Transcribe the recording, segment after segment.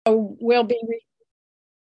We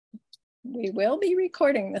will be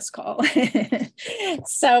recording this call.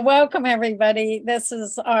 So welcome everybody. This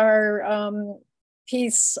is our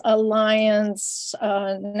Peace Alliance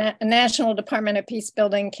National Department of Peace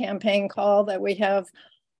Building campaign call that we have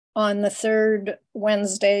on the third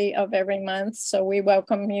Wednesday of every month. So we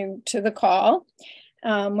welcome you to the call. We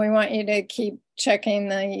want you to keep checking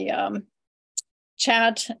the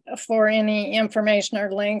chat for any information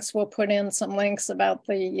or links. We'll put in some links about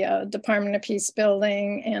the Department of Peace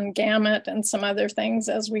Building and Gamut and some other things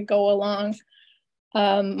as we go along.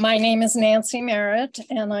 My name is Nancy Merritt,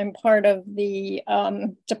 and I'm part of the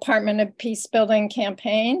Department of Peace Building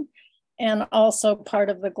campaign and also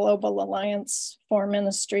part of the Global Alliance for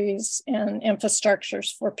Ministries and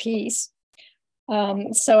Infrastructures for Peace.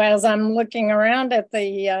 So as I'm looking around at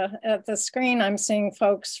the screen, I'm seeing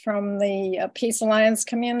folks from the Peace Alliance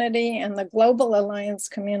community and the Global Alliance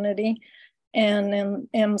community, and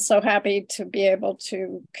am so happy to be able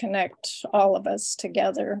to connect all of us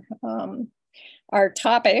together. Our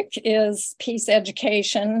topic is peace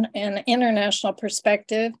education and international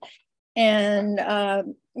perspective, and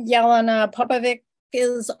Yelena Popovic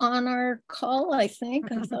is on our call, I think.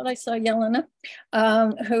 I thought I saw Yelena,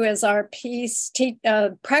 who is our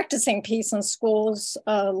practicing peace in schools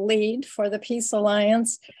lead for the Peace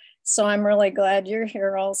Alliance. So I'm really glad you're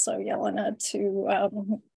here also, Yelena,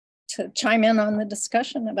 to chime in on the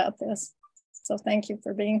discussion about this. So thank you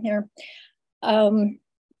for being here.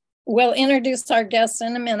 We'll introduce our guests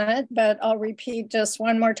in a minute, but I'll repeat just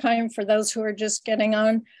one more time for those who are just getting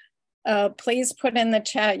on. Please put in the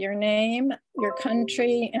chat your name, your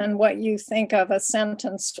country, and what you think of a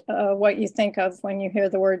sentence, what you think of when you hear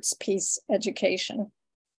the words peace education.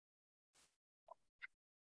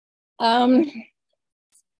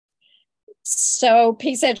 So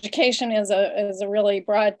peace education is a really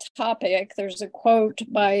broad topic. There's a quote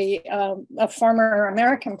by a former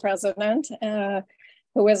American president,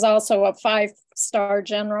 who is also a 5-star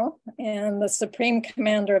general and the Supreme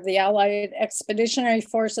Commander of the Allied Expeditionary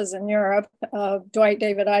Forces in Europe, Dwight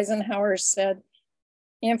David Eisenhower, said,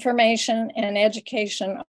 "Information and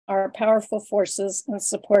education are powerful forces in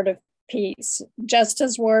support of peace. Just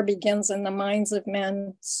as war begins in the minds of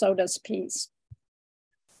men, so does peace."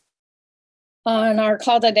 On our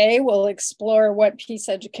call today, we'll explore what peace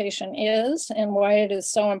education is and why it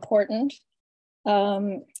is so important.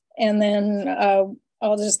 And then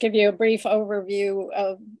I'll just give you a brief overview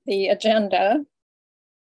of the agenda.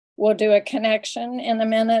 We'll do a connection in a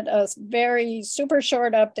minute, a very super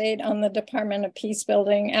short update on the Department of Peace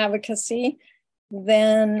Building advocacy.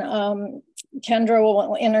 Then Kendra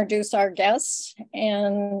will introduce our guests,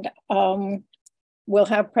 and we'll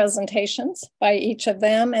have presentations by each of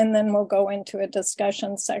them, and then we'll go into a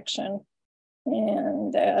discussion section.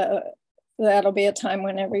 And that'll be a time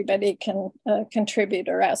when everybody can contribute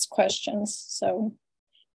or ask questions. So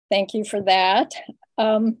thank you for that.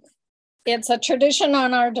 It's a tradition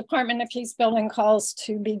on our Department of Peace Building calls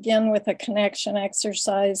to begin with a connection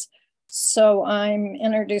exercise. So I'm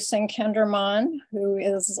introducing Kendra Mon, who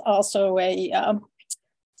is also a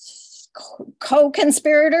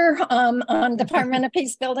co-conspirator on Department of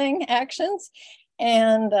Peace Building actions,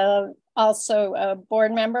 and also a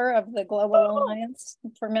board member of the Global Alliance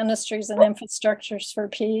for Ministries and Infrastructures for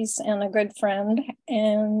Peace, and a good friend.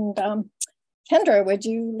 And Kendra, would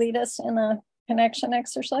you lead us in a connection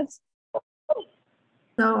exercise?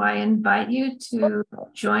 So I invite you to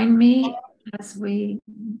join me as we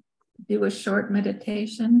do a short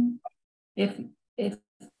meditation. If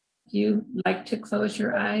you like to close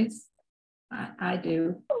your eyes, I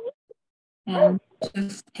do. And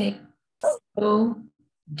just take slow,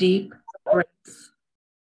 deep breaths,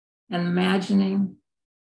 and imagining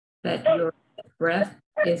that your breath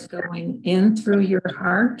is going in through your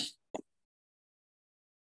heart.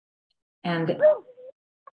 And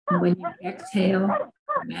when you exhale,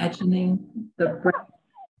 imagining the breath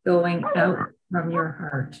going out from your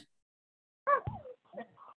heart.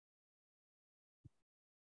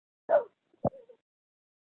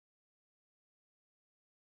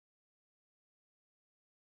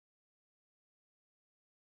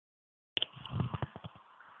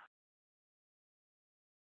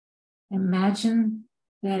 Imagine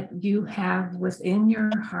that you have within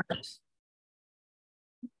your heart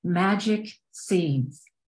magic seeds,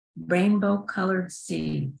 rainbow-colored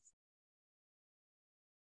seeds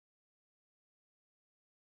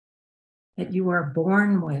that you are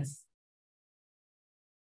born with.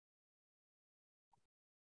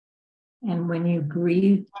 And when you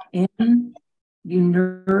breathe in, you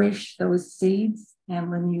nourish those seeds. And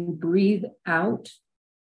when you breathe out,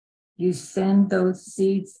 you send those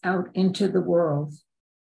seeds out into the world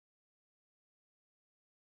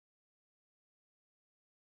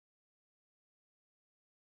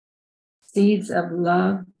seeds of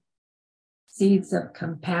love, seeds of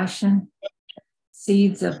compassion,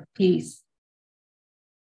 seeds of peace.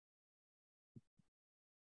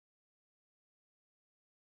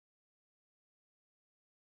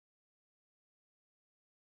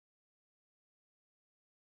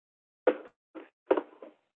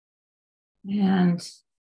 And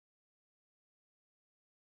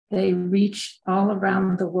they reach all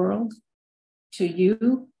around the world to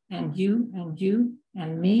you and you and you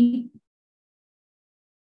and me.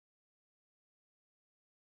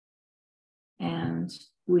 And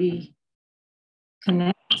we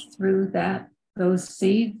connect through those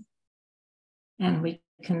seeds, and we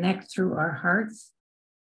connect through our hearts,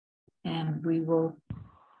 and we will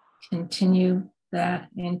continue that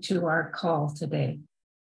into our call today.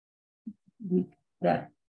 That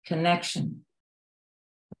connection.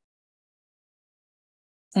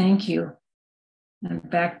 Thank you. And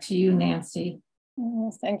back to you, Nancy.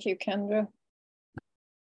 Thank you, Kendra.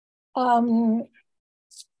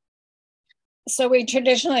 So we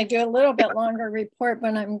traditionally do a little bit longer report,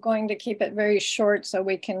 but I'm going to keep it very short so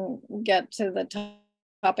we can get to the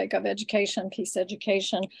topic of education, peace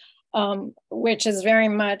education, which is very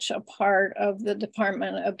much a part of the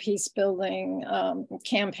Department of Peace Building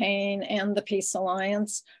campaign and the Peace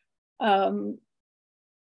Alliance.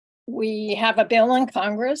 We have a bill in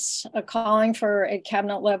Congress calling for a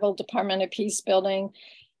cabinet level Department of Peace Building,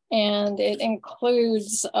 and it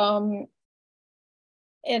includes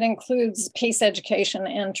peace education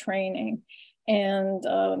and training. And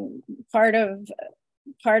part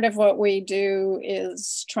of what we do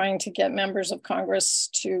is trying to get members of Congress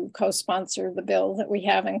to co-sponsor the bill that we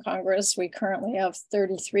have in Congress. We currently have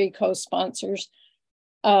 33 co-sponsors.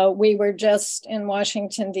 We were just in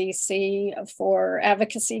Washington, D.C. for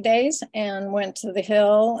advocacy days and went to the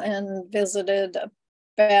Hill and visited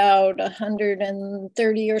about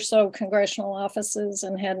 130 or so congressional offices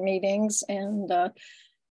and had meetings and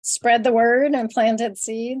spread the word and planted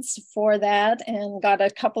seeds for that and got a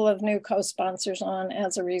couple of new co-sponsors on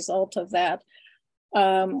as a result of that.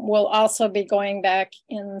 We'll also be going back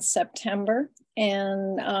in September,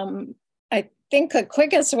 and I think the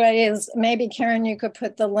quickest way is maybe, Karen, you could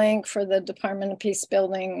put the link for the Department of Peace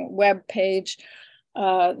Building webpage.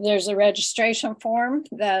 There's a registration form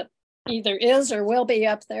that either is or will be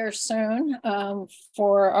up there soon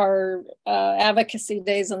for our advocacy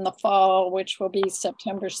days in the fall, which will be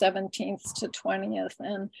September 17th to 20th.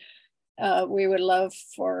 And we would love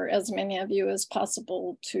for as many of you as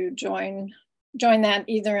possible to join that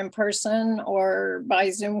either in person or by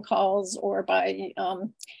Zoom calls or by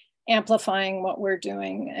amplifying what we're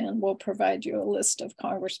doing. And we'll provide you a list of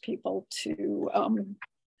Congress people to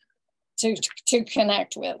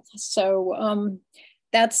connect with. So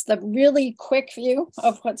that's the really quick view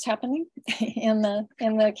of what's happening in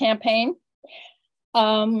the campaign.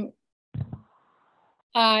 I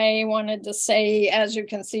wanted to say, as you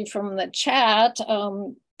can see from the chat,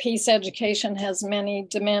 peace education has many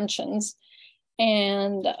dimensions.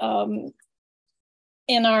 And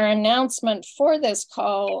in our announcement for this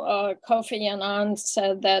call, Kofi Annan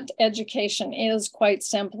said that education is quite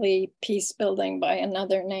simply peace building by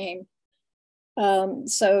another name.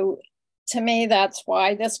 So to me, that's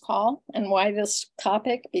why this call and why this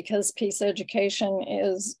topic, because peace education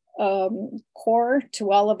is core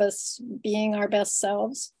to all of us being our best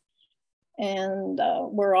selves. And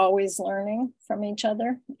we're always learning from each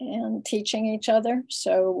other and teaching each other.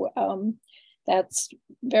 So that's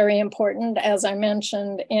very important. As I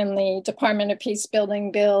mentioned, in the Department of Peace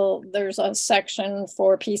Building bill, there's a section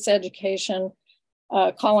for peace education,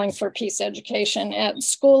 calling for peace education at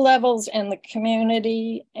school levels and the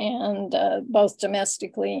community, and both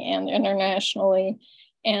domestically and internationally.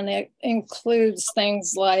 And it includes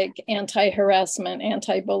things like anti-harassment,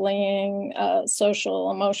 anti-bullying,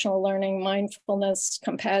 social, emotional learning, mindfulness,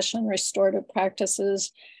 compassion, restorative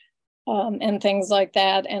practices, and things like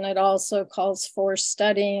that. And it also calls for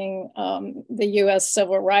studying the US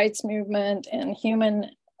civil rights movement and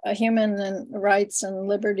human rights and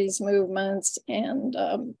liberties movements and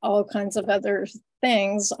all kinds of other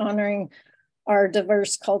things, honoring our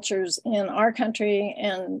diverse cultures in our country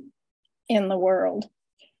and in the world.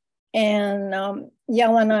 And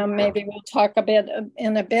Yelena, maybe we'll talk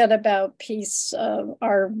in a bit about peace,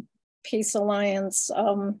 our Peace Alliance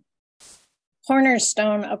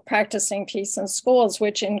cornerstone of practicing peace in schools,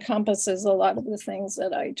 which encompasses a lot of the things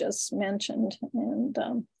that I just mentioned. And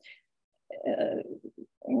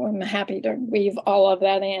I'm happy to weave all of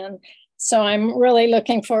that in. So I'm really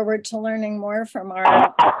looking forward to learning more from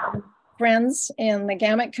our friends in the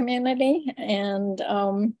Gamut community. And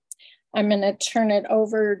I'm going to turn it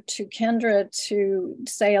over to Kendra to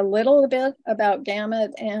say a little bit about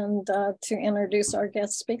Gamut and to introduce our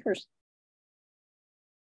guest speakers.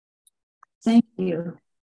 Thank you.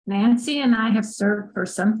 Nancy and I have served for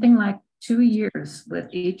something like 2 years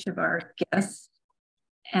with each of our guests,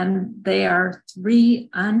 and they are 3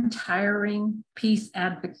 untiring peace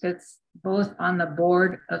advocates, both on the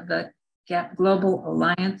board of the Global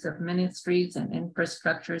Alliance of Ministries and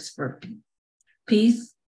Infrastructures for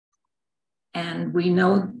Peace. And we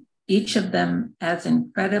know each of them as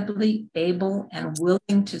incredibly able and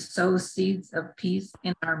willing to sow seeds of peace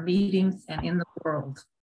in our meetings and in the world.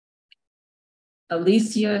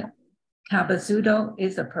 Alicia Cabazudo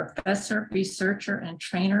is a professor, researcher, and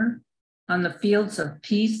trainer on the fields of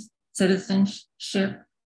peace, citizenship,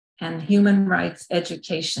 and human rights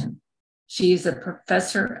education. She is a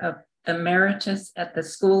professor of emeritus at the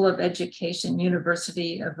School of Education,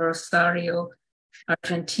 University of Rosario,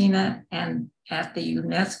 Argentina, and at the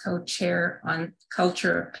UNESCO Chair on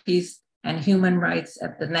Culture, Peace, and Human Rights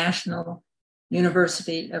at the National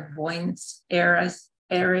University of Buenos Aires,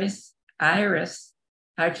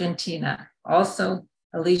 Argentina. Also,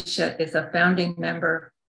 Alicia is a founding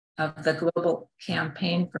member of the Global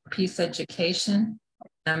Campaign for Peace Education,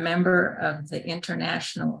 a member of the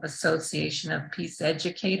International Association of Peace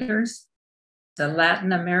Educators, the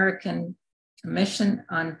Latin American Commission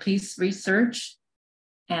on Peace Research,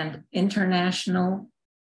 and International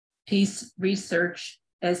Peace Research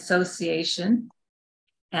Association,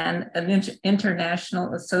 and an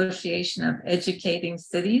International Association of Educating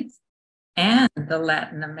Cities, and the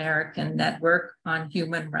Latin American Network on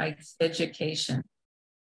Human Rights Education.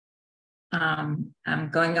 I'm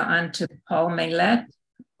going on to Paul Maillet,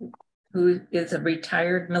 who is a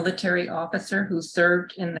retired military officer who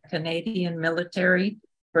served in the Canadian military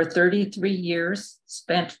for 33 years,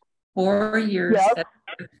 spent 4 years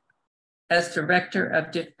as Director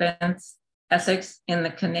of Defense Ethics in the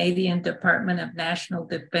Canadian Department of National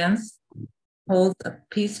Defense, holds a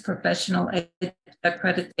Peace Professional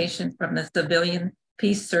accreditation from the Civilian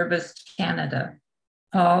Peace Service Canada.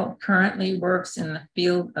 Paul currently works in the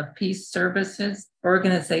field of peace services,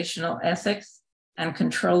 organizational ethics, and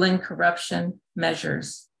controlling corruption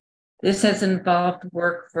measures. This has involved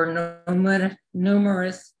work for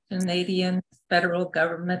numerous Canadian federal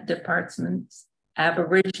government departments,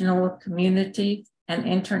 Aboriginal community, and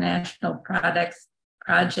international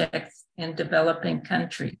projects in developing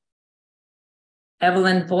countries.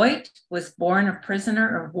 Evelyn Voigt was born a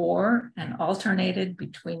prisoner of war and alternated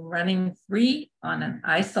between running free on an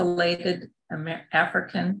isolated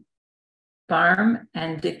African farm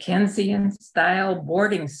and Dickensian-style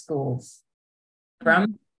boarding schools.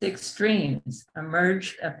 From these extremes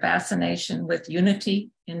emerged a fascination with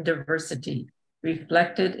unity in diversity,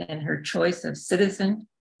 reflected in her choice of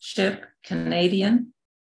citizenship, Canadian,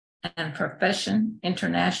 and profession,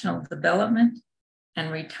 international development,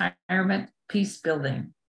 and retirement peace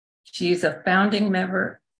building. She is a founding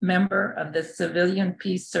member of the Civilian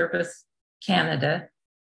Peace Service Canada,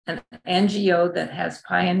 an NGO that has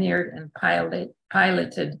pioneered and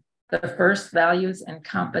piloted the first values and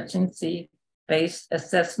competency-based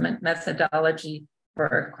assessment methodology for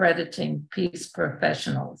accrediting peace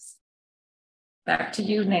professionals. Back to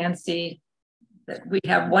you, Nancy. We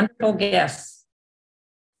have wonderful guests.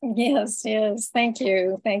 Yes, thank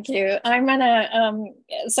you. I'm gonna,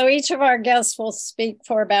 so each of our guests will speak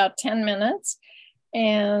for about 10 minutes,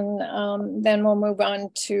 and then we'll move on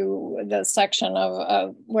to the section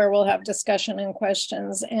of where we'll have discussion and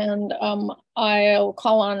questions. And I'll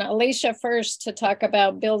call on Alicia first to talk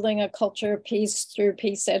about building a culture of peace through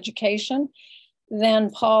peace education. Then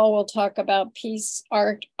Paul will talk about peace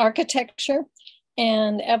architecture,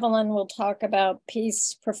 and Evelyn will talk about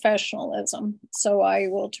peace professionalism. So I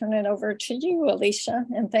will turn it over to you, Alicia,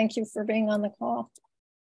 and thank you for being on the call.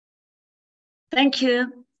 Thank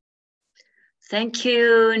you. Thank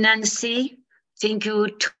you, Nancy. Thank you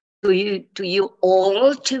to you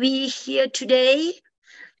all to be here today.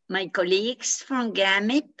 My colleagues from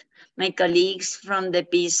GAMIP, my colleagues from the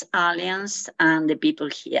Peace Alliance, and the people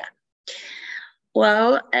here.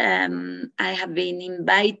 Well, I have been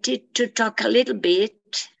invited to talk a little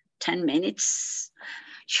bit, 10 minutes,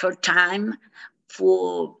 short time,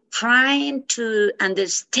 for trying to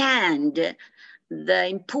understand the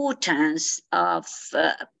importance of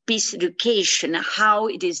peace education, how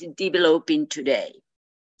it is developing today.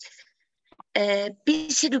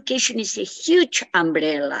 Peace education is a huge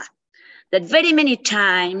umbrella that very many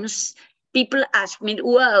times people ask me,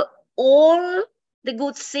 well, all the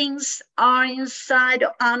good things are inside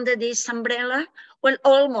or under this umbrella? Well,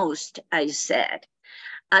 almost, I said.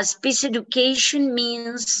 As peace education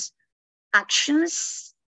means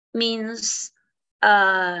Actions means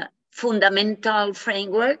fundamental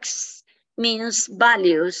frameworks, means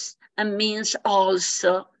values, and means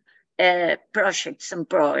also projects and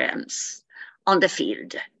programs on the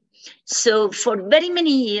field. So for very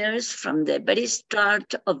many years, from the very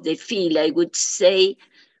start of the field, I would say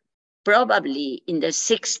probably in the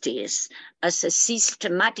 60s, as a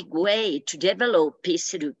systematic way to develop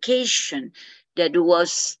peace education that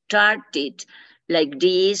was started like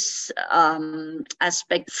this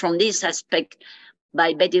aspect, from this aspect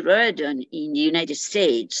by Betty Reardon in the United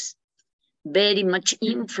States, very much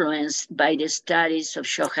influenced by the studies of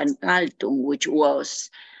Johan Galtung, which was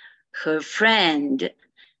her friend.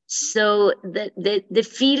 So the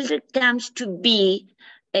field comes to be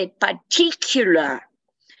a particular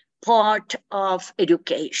part of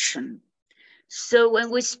education. So when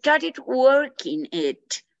we started working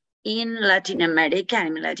it in Latin America,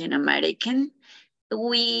 I'm Latin American,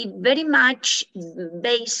 we very much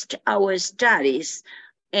based our studies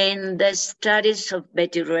in the studies of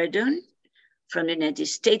Betty Reardon from the United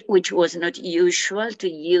States, which was not usual to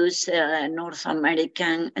use North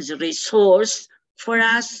American as a resource for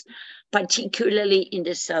us, particularly in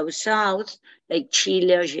the South, like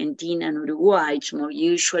Chile, Argentina, and Uruguay. It's more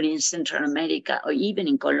usual in Central America or even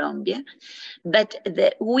in Colombia. But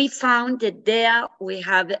we found that there we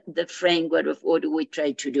have the framework of what we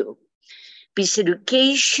try to do. Peace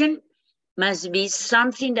education must be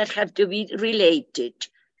something that have to be related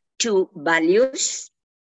to values,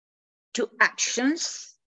 to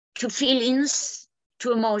actions, to feelings,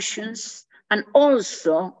 to emotions, and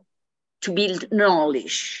also to build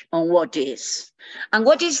knowledge on what is. And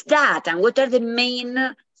what is that? And what are the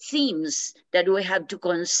main themes that we have to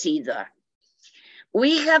consider?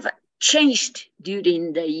 We have changed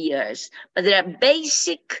during the years, but there are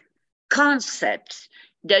basic concepts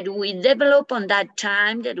that we developed on that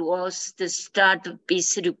time. That was the start of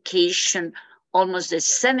peace education, almost the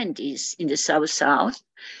 70s in the South.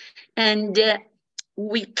 And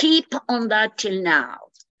we keep on that till now.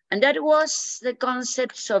 And that was the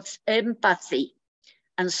concepts of empathy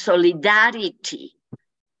and solidarity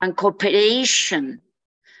and cooperation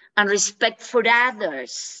and respect for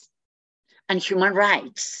others and human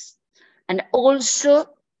rights, and also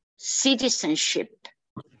citizenship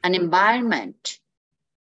and environment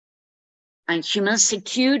and human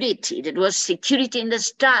security. That was security in the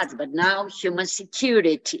start, but now human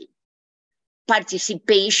security,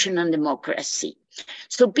 participation and democracy.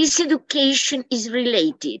 So peace education is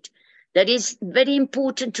related. That is very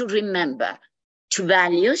important to remember, to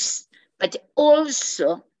values, but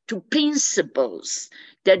also to principles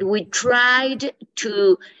that we tried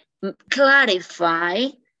to clarify,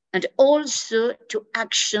 and also to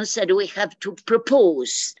actions that we have to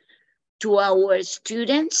propose to our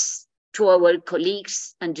students, to our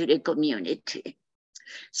colleagues, and to the community.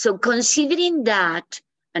 So considering that,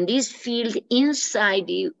 and this field inside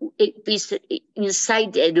the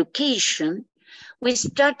education, we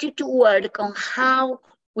started to work on how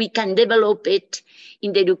we can develop it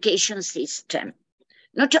in the education system.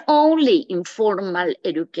 Not only informal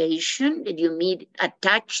education that you meet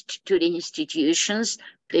attached to the institutions,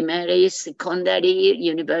 primary, secondary,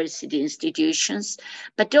 university institutions,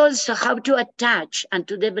 but also how to attach and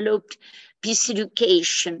to develop peace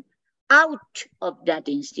education out of that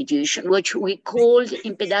institution, which we call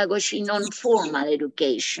in pedagogy non-formal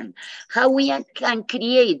education. How we can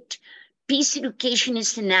create peace education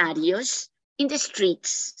scenarios in the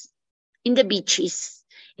streets, in the beaches,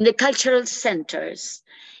 in the cultural centers,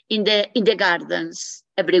 in the gardens,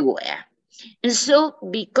 everywhere. And so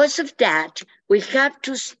because of that, we have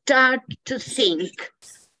to start to think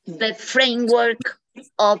the framework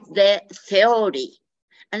of the theory.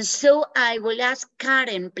 And so I will ask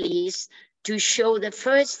Karen, please, to show the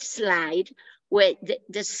first slide, where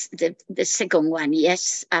the second one,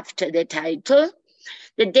 yes, after the title.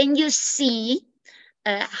 That then you see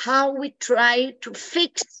how we try to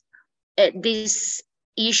fix these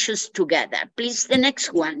issues together. Please, the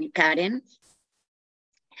next one, Karen.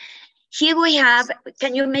 Here we have,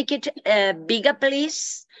 can you make it bigger,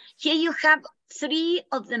 please? Here you have three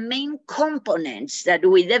of the main components that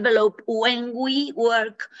we develop when we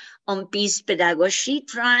work on peace pedagogy,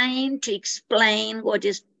 trying to explain what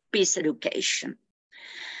is peace education.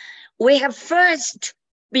 We have first,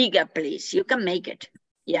 bigger, please. You can make it.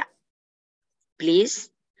 Yeah, please.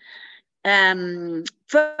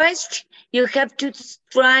 First, you have to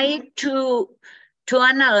try to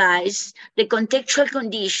analyze the contextual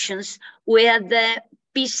conditions where the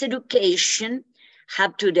peace education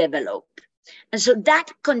have to develop. And so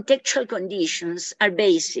that contextual conditions are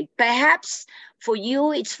basic. Perhaps For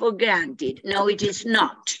you, it's for granted. No, it is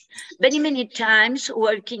not. Very many times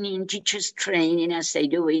working in teachers training, as I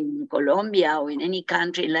do in Colombia or in any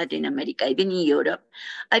country in Latin America, even in Europe,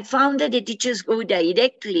 I found that the teachers go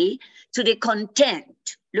directly to the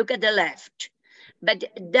content. Look at the left. But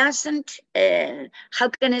doesn't, how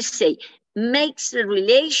can I say, makes the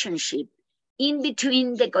relationship in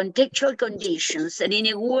between the contextual conditions that in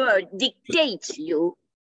a word dictates you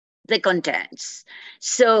the contents.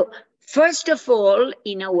 So first of all,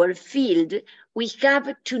 in our field, we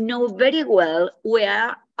have to know very well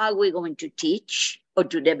where are we going to teach or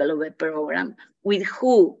to develop a program, with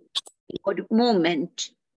who, in what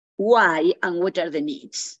moment, why, and what are the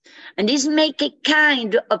needs. And this make a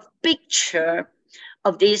kind of picture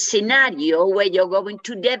of this scenario where you're going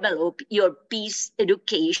to develop your peace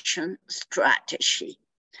education strategy.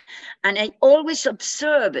 And I always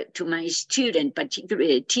observe to my students,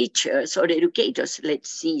 particularly teachers or educators, let's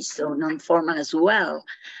see, so non-formal as well,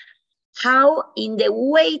 how in the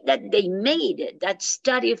way that they made that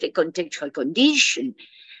study of the contextual condition,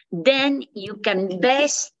 then you can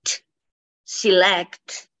best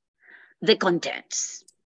select the contents.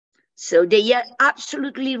 So they are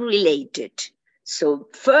absolutely related. So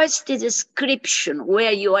first, the description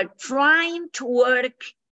where you are trying to work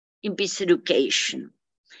in peace education.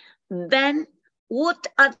 Then what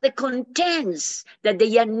are the contents that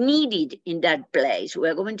they are needed in that place?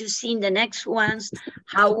 We're going to see in the next ones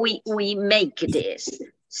how we make this.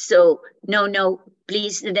 So no,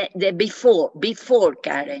 please, the before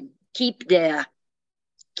Karen, keep there,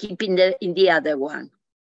 keep in the other one.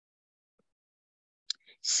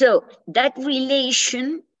 So that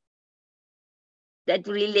relation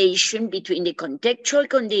between the contextual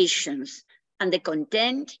conditions and the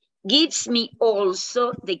content gives me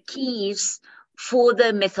also the keys for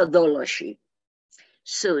the methodology.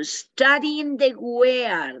 So studying the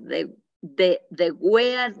where, the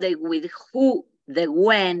where, the with who, the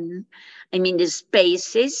when, I mean the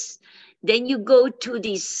spaces, then you go to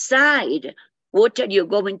decide what are you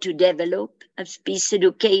going to develop as peace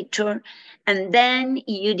educator, and then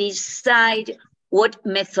you decide what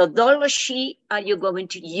methodology are you going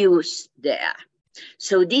to use there.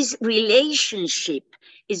 So this relationship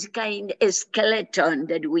is kind of a skeleton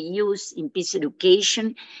that we use in peace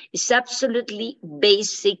education. Is absolutely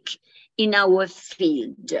basic in our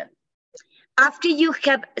field. After you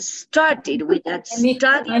have started with that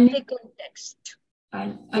study of the context.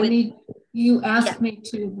 You asked me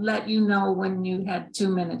to let you know when you had 2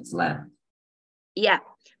 minutes left. Yeah,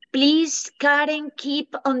 please, Karen,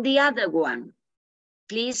 keep on the other one.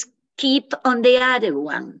 Please keep on the other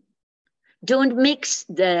one. Don't mix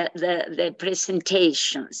the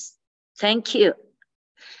presentations. Thank you.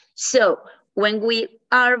 So when we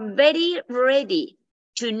are very ready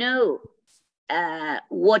to know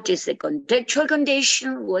what is the contextual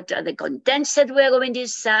condition, what are the contents that we are going to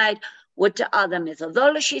decide, what are the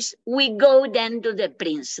methodologies, we go then to the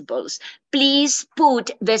principles. Please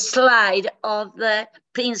put the slide of the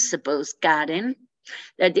principles, Karen,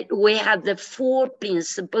 that we have the 4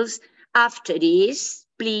 principles. After this,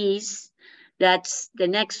 please, that's the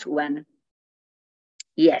next one.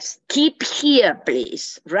 Yes, keep here,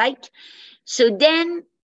 please, right? So then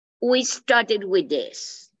we started with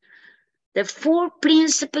this. The 4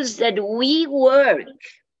 principles that we work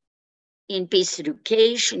in peace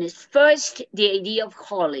education is first the idea of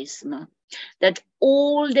holism, that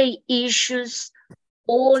all the issues,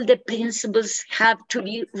 all the principles have to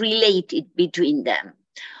be related between them.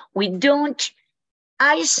 We don't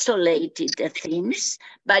isolate the things,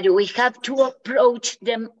 but we have to approach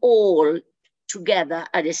them all together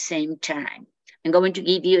at the same time. I'm going to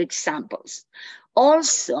give you examples.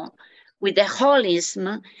 Also, with the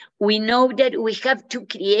holism, we know that we have to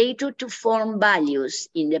create or to form values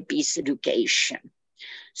in the peace education.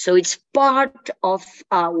 So it's part of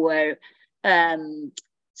our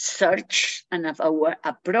search and of our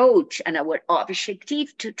approach and our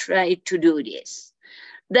objective to try to do this.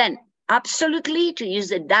 Then, absolutely, to use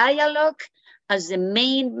the dialogue as the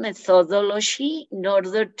main methodology in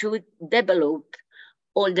order to develop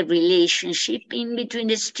all the relationship in between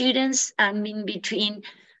the students and in between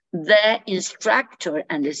the instructor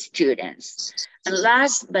and the students. And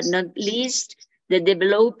last but not least, the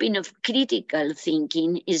developing of critical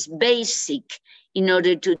thinking is basic in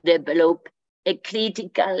order to develop a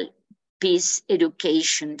critical peace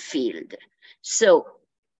education field. So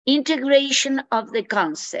integration of the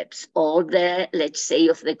concepts or the, let's say,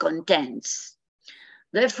 of the contents,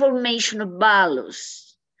 the formation of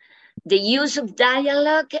values, the use of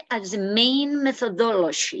dialogue as the main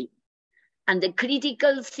methodology, and the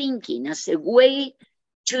critical thinking as a way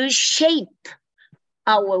to shape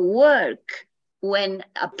our work when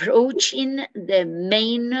approaching the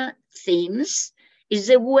main themes is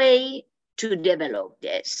a way to develop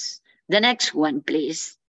this. The next one,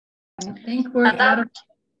 please. I think we're out of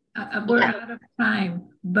time,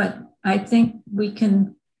 but I think we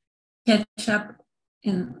can catch up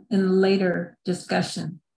in later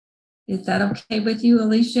discussion. Is that okay with you,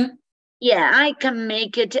 Alicia? Yeah, I can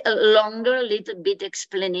make it a longer, little bit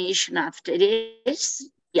explanation after this.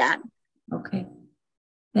 Yeah. Okay.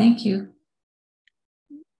 Thank you.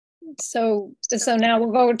 So now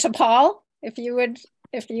we'll go to Paul. If you would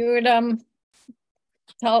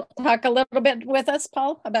talk a little bit with us,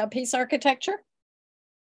 Paul, about peace architecture.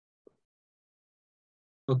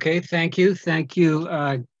 Okay, thank you. Thank you,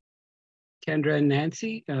 Kendra and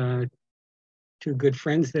Nancy, two good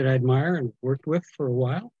friends that I admire and worked with for a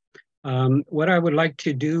while. What I would like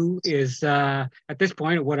to do is, at this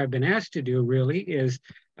point, what I've been asked to do really is,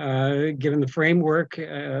 given the framework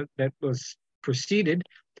that was preceded,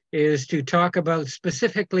 is to talk about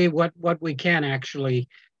specifically what we can actually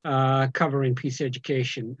cover in peace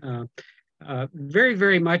education, very,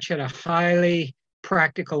 very much at a highly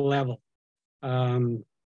practical level.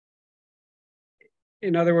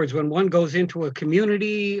 In other words, when one goes into a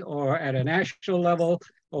community or at a national level,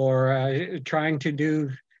 or trying to do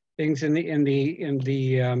things in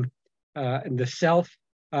the self,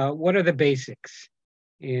 what are the basics?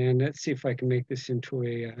 And let's see if I can make this into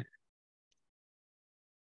a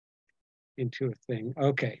thing.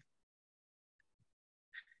 Okay.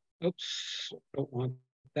 Oops, don't want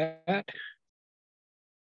that.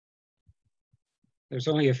 There's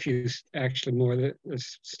only a few, actually more the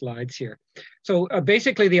slides here. So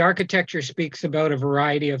basically the architecture speaks about a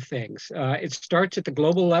variety of things. It starts at the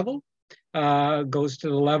global level, goes to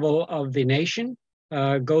the level of the nation,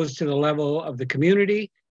 goes to the level of the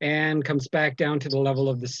community, and comes back down to the level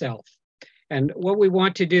of the self. And what we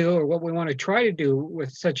want to do, or what we want to try to do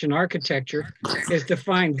with such an architecture, is to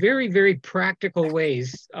find very, very practical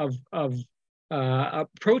ways of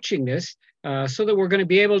approaching this, so that we're going to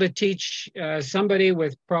be able to teach somebody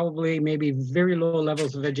with probably maybe very low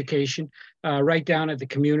levels of education right down at the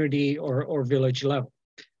community or village level.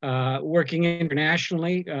 Working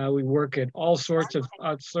internationally, we work at all sorts of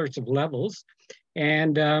levels.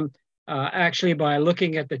 And actually, by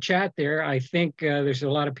looking at the chat there, I think there's a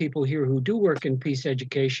lot of people here who do work in peace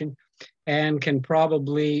education and can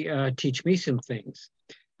probably teach me some things.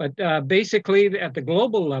 But basically, at the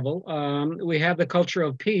global level, we have the culture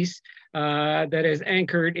of peace that is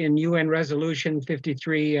anchored in UN Resolution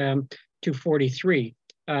 53-243,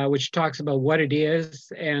 which talks about what it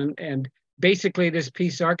is. And basically, this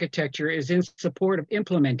peace architecture is in support of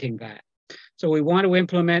implementing that. So we want to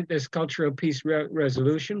implement this culture of peace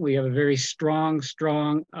resolution. We have a very strong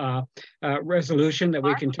resolution that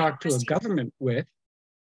we can talk to a government with.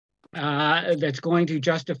 That's going to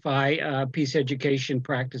justify peace education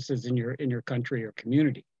practices in your country or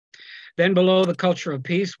community. Then below the culture of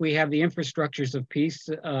peace, we have the infrastructures of peace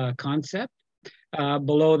concept.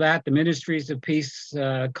 Below that, the ministries of peace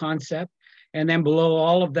concept. And then below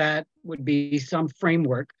all of that would be some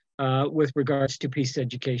framework with regards to peace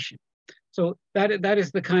education. So that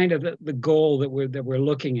is the kind of the goal that we're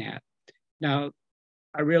looking at. Now,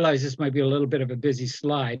 I realize this might be a little bit of a busy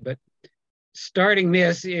slide, but starting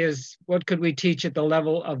this is what could we teach at the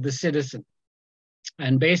level of the citizen?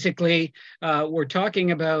 And basically, we're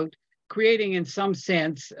talking about creating, in some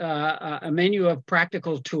sense, a menu of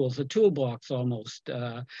practical tools, a toolbox almost,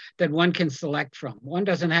 that one can select from. One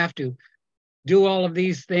doesn't have to do all of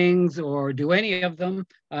these things or do any of them.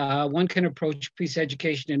 One can approach peace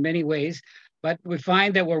education in many ways, but we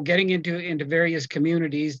find that we're getting into various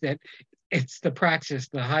communities that it's the praxis,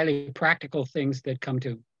 the highly practical things that come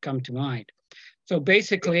to mind. So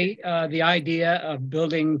basically, the idea of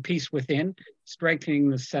building peace within, strengthening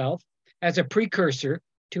the self, as a precursor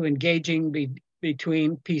to engaging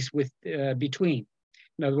between peace with between.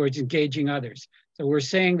 In other words, engaging others. So we're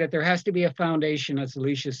saying that there has to be a foundation, as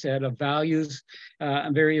Alicia said, of values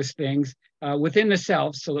and various things within the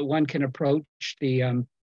self, so that one can approach the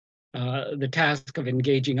task of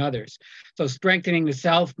engaging others. So strengthening the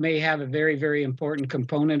self may have a very, very important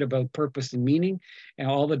component about purpose and meaning, and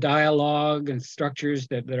all the dialogue and structures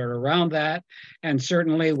that are around that, and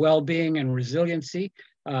certainly well-being and resiliency.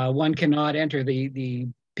 One cannot enter the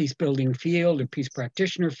peace building field or peace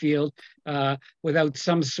practitioner field without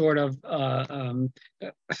some sort of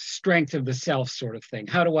strength of the self sort of thing.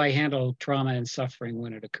 How do I handle trauma and suffering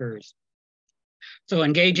when it occurs? So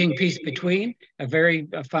engaging peace between,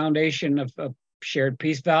 a foundation of shared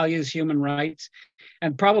peace values, human rights,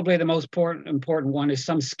 and probably the most important one is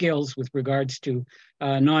some skills with regards to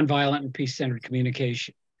nonviolent and peace-centered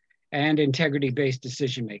communication. and integrity-based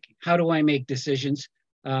decision-making. How do I make decisions?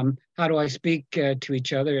 How do I speak to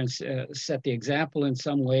each other and set the example in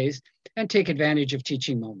some ways and take advantage of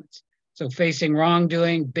teaching moments? So facing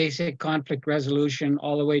wrongdoing, basic conflict resolution,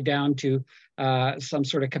 all the way down to some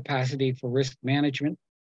sort of capacity for risk management,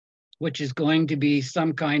 which is going to be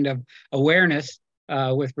some kind of awareness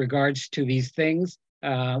with regards to these things,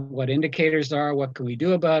 what indicators are, what can we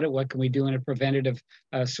do about it, what can we do in a preventative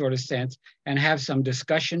sort of sense, and have some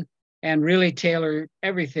discussion and really tailor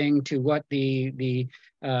everything to what the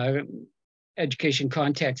education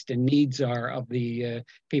context and needs are of the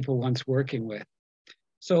people one's working with.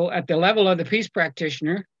 So at the level of the peace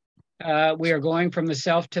practitioner, we are going from the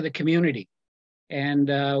self to the community. And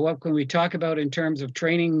what can we talk about in terms of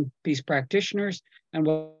training peace practitioners, and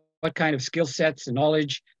what kind of skill sets and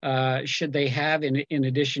knowledge should they have in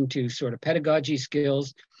addition to sort of pedagogy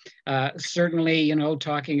skills? Certainly, you know,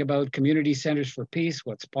 talking about community centers for peace,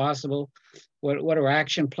 what's possible, what are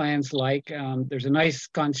action plans like? There's a nice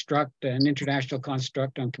construct, an international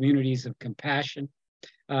construct on communities of compassion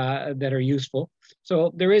that are useful.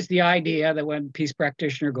 So there is the idea that when peace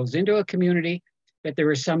practitioner goes into a community, that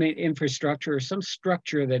there is some infrastructure or some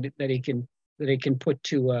structure that he can put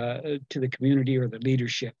to the community or the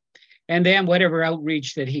leadership, and then whatever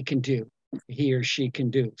outreach that he or she can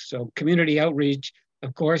do. So community outreach,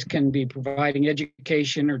 of course, can be providing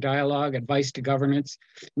education or dialogue, advice to governments,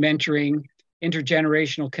 mentoring,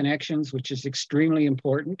 intergenerational connections, which is extremely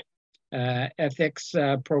important, ethics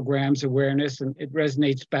programs, awareness, and it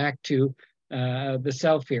resonates back to the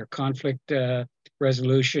self here, conflict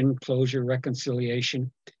resolution, closure,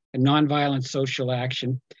 reconciliation, and nonviolent social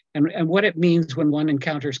action, and what it means when one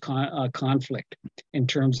encounters conflict in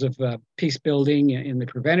terms of peace building in the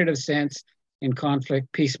preventative sense, in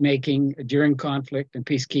conflict, peacemaking during conflict, and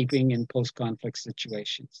peacekeeping in post-conflict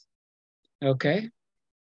situations. Okay.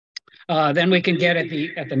 Then we can get at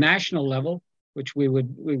the national level, which we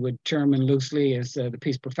would term in loosely as the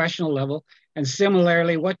peace professional level, and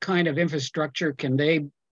similarly, what kind of infrastructure can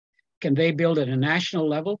they build at a national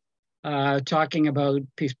level? Talking about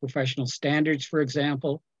peace professional standards, for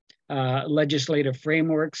example, legislative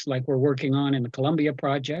frameworks like we're working on in the Columbia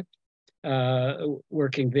Project,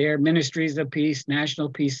 working there, ministries of peace, national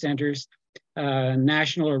peace centers,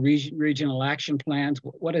 national or regional action plans.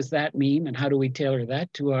 What does that mean, and how do we tailor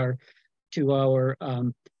that to our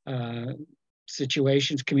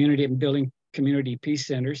situations, community and building community peace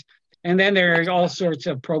centers? And then there are all sorts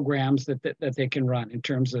of programs that they can run in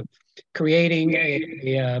terms of creating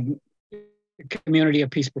a community of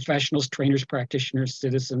peace professionals, trainers, practitioners,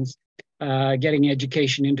 citizens, getting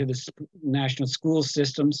education into the national school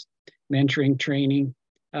systems, mentoring, training,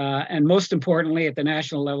 and most importantly at the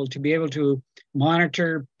national level, to be able to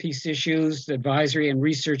monitor peace issues, advisory and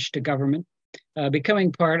research to government,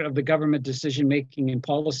 becoming part of the government decision-making and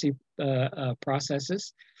policy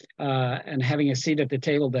processes, and having a seat at the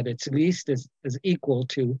table that it's at least is equal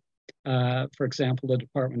to, for example, the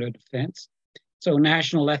Department of Defense. So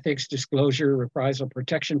national ethics, disclosure, reprisal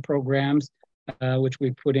protection programs, which we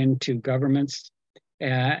put into governments,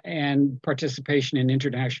 and participation in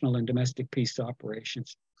international and domestic peace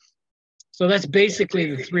operations. So that's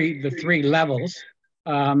basically the three levels.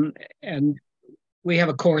 And we have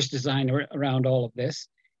a course designed around all of this.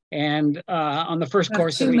 And on the first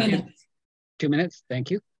course that we did, 2 minutes, thank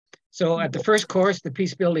you. So at the first course, the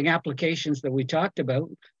peace building applications that we talked about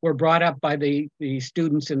were brought up by the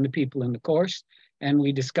students and the people in the course. And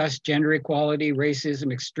we discussed gender equality,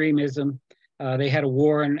 racism, extremism. They had a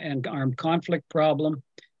war and armed conflict problem,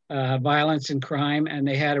 violence and crime, and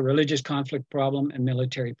they had a religious conflict problem and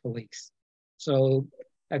military police. So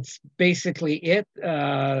that's basically it,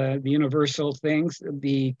 the universal things.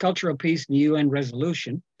 The cultural peace and UN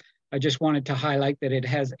resolution, I just wanted to highlight that it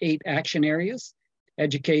has 8 action areas: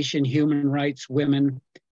 education, human rights, women,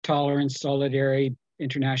 tolerance, solidarity,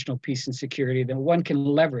 international peace and security, that one can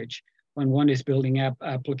leverage when one is building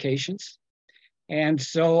applications. And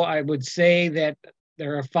so I would say that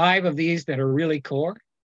there are 5 of these that are really core.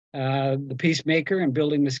 The peacemaker and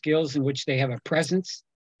building the skills in which they have a presence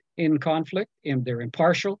in conflict, and they're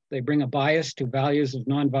impartial, they bring a bias to values of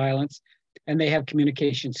nonviolence, and they have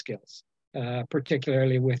communication skills,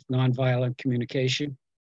 particularly with nonviolent communication.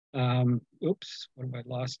 Oops, what have I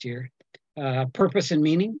lost here? Purpose and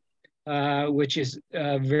meaning, which is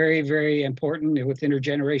very, very important with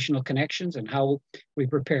intergenerational connections and how we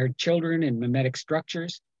prepare children in mimetic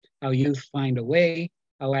structures, how youth find a way,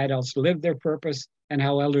 how adults live their purpose, and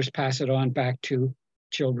how elders pass it on back to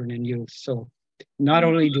children and youth. So not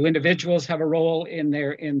only do individuals have a role in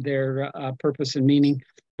their purpose and meaning,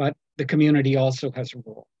 but the community also has a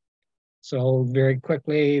role. So very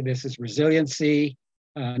quickly, this is resiliency,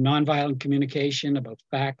 nonviolent communication about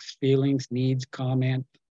facts, feelings, needs, comment,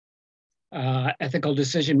 ethical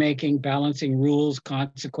decision-making, balancing rules,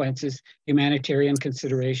 consequences, humanitarian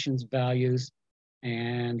considerations, values,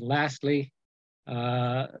 and lastly,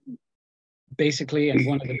 basically, and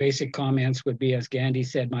one of the basic comments would be, as Gandhi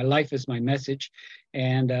said, my life is my message,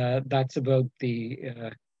 and that's about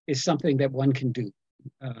is something that one can do,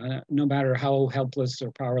 no matter how helpless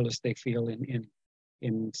or powerless they feel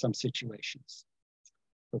in some situations.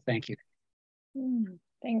 So thank you.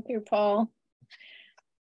 Thank you, Paul.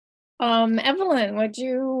 Evelyn, would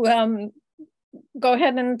you go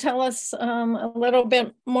ahead and tell us a little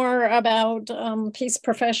bit more about peace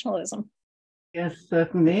professionalism? Yes,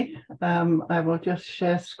 certainly. I will just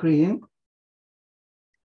share screen.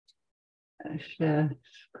 Share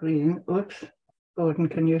screen. Oops. Gordon,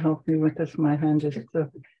 can you help me with this? My hand is so.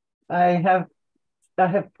 I have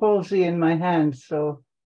palsy in my hand, so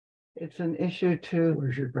it's an issue to.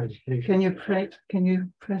 Where's your presentation? Can you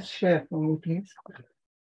press share for me, please?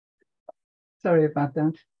 Sorry about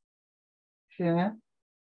that. Share.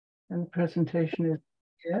 And the presentation is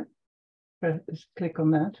here. Just click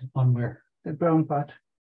on that. On where? The brown part.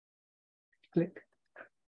 Click.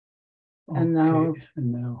 Okay. And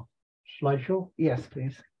now slideshow? Yes,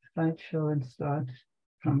 please. Slideshow and start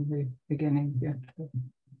from the beginning. Yeah.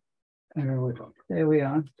 There we go. There we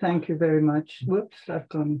are. Thank you very much. Whoops, I've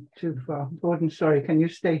gone too far. Gordon, sorry, can you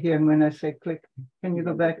stay here? And when I say click, can you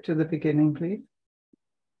go back to the beginning, please?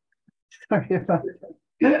 Sorry about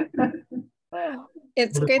that.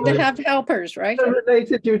 It's good to have helpers, right?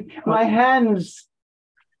 Related to my hands.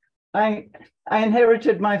 I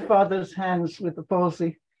inherited my father's hands with the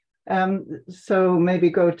palsy. So maybe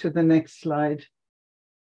go to the next slide.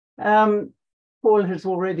 Paul has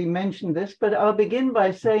already mentioned this, but I'll begin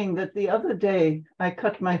by saying that the other day I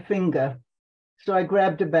cut my finger. So I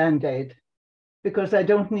grabbed a Band-Aid because I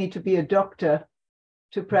don't need to be a doctor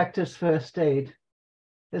to practice first aid.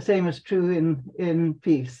 The same is true in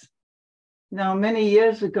peace. Now, many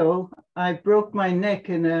years ago, I broke my neck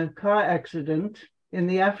in a car accident in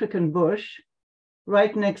the African bush,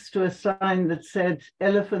 right next to a sign that said,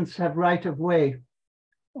 elephants have right of way.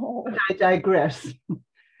 Oh. But I digress.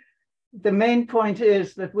 The main point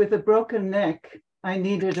is that with a broken neck, I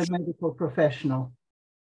needed a medical professional.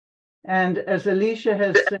 And as Alicia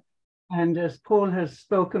has said, and as Paul has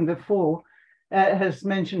spoken before, has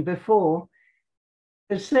mentioned before,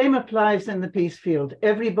 the same applies in the peace field.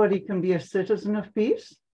 Everybody can be a citizen of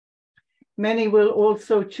peace. Many will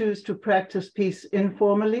also choose to practice peace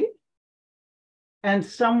informally, and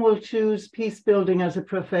some will choose peace building as a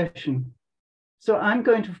profession. So I'm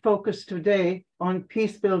going to focus today on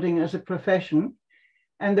peace building as a profession.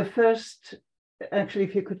 And the first, actually,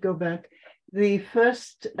 if you could go back, the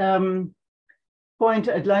first point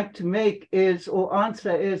I'd like to make is, or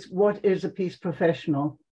answer is, what is a peace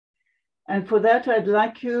professional? And for that, I'd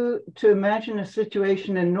like you to imagine a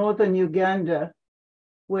situation in northern Uganda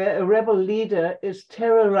where a rebel leader is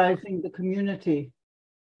terrorizing the community.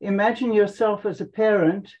 Imagine yourself as a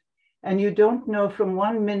parent and you don't know from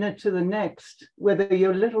 1 minute to the next whether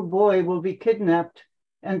your little boy will be kidnapped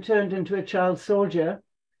and turned into a child soldier,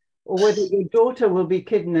 or whether your daughter will be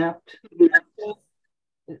kidnapped,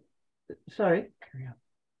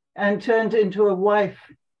 and turned into a wife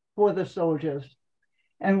for the soldiers.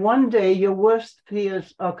 And one day your worst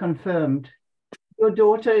fears are confirmed. Your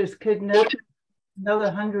daughter is kidnapped, another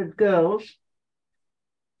 100 girls,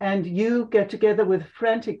 and you get together with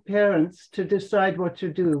frantic parents to decide what to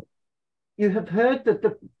do. You have heard that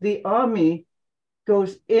the army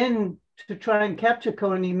goes in to try and capture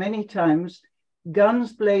Coney many times,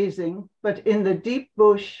 guns blazing, but in the deep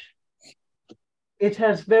bush, it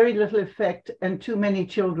has very little effect and too many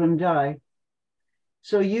children die.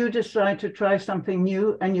 So you decide to try something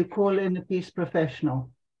new and you call in a peace professional.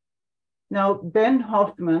 Now, Ben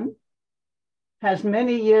Hoffman has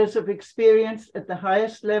many years of experience at the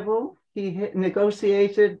highest level. He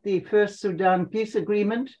negotiated the first Sudan peace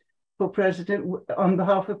agreement on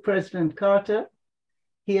behalf of President Carter.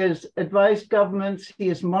 He has advised governments, he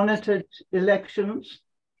has monitored elections,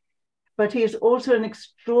 but he is also an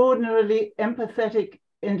extraordinarily empathetic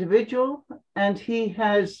individual, and he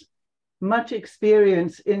has much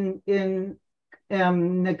experience in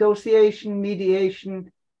negotiation,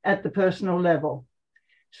 mediation at the personal level.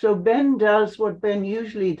 So Ben does what Ben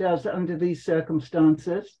usually does under these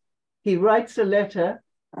circumstances. He writes a letter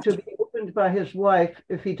to be opened by his wife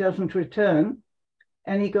if he doesn't return,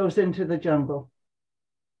 and he goes into the jungle.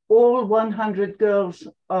 All 100 girls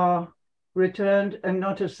are returned and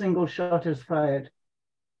not a single shot is fired.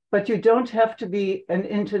 but you don't have to be an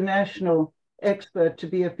international expert to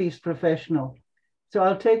be a peace professional. So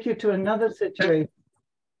I'll take you to another situation,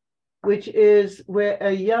 which is where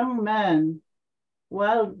a young man,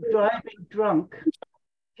 while driving drunk,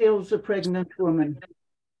 kills a pregnant woman.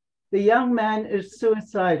 The young man is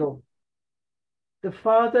suicidal. The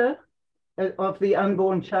father of the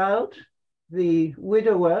unborn child, the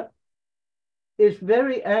widower, is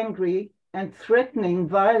very angry and threatening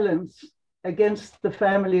violence against the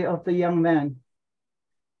family of the young man.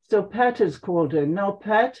 So Pat is called in. Now,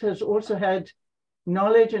 Pat has also had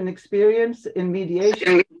knowledge and experience in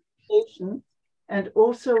mediation and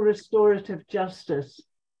also restorative justice.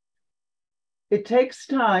 It takes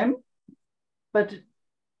time, but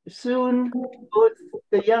soon both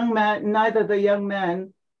the young man, neither the young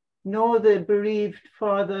man nor the bereaved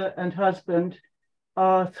father and husband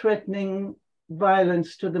are threatening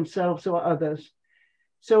violence to themselves or others.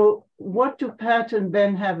 So what do Pat and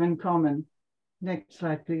Ben have in common? Next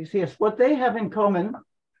slide, please. Yes, what they have in common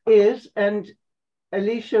is, and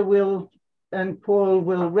Alicia will and Paul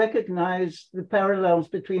will recognize the parallels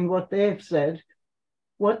between what they have said.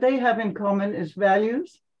 What they have in common is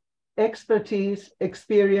values, expertise,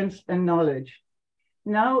 experience, and knowledge.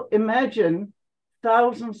 Now imagine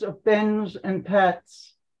thousands of Bens and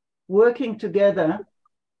Pats working together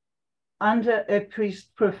under a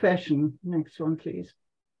priest profession. Next one, please.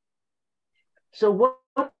 So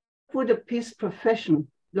what would a peace profession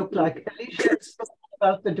look like? Alicia spoke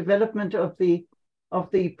about the development of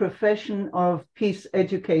the profession of peace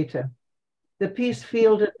educator. The peace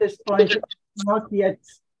field at this point is not yet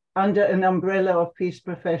under an umbrella of peace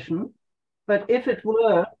profession, but if it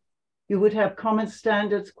were, you would have common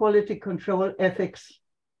standards, quality control, ethics,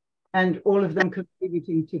 and all of them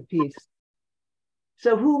contributing to peace.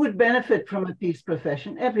 So who would benefit from a peace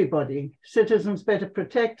profession? Everybody. Citizens better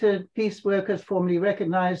protected, peace workers formally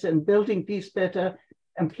recognized and building peace better,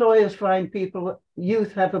 employers find people,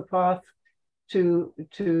 youth have a path to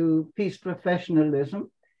peace professionalism.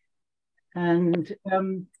 And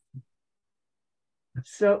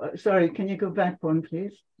so, sorry, can you go back one,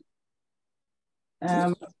 please?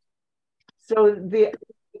 So the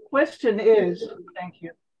question is, thank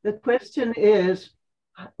you. The question is,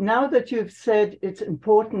 now that you've said it's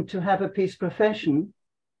important to have a peace profession,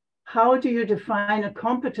 how do you define a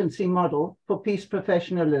competency model for peace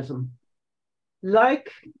professionalism?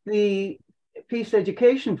 Like the peace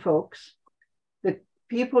education folks, the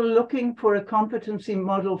people looking for a competency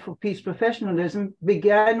model for peace professionalism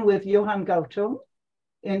began with Johann Gautum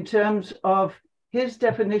in terms of his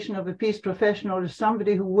definition of a peace professional as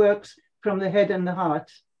somebody who works from the head and the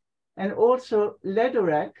heart, and also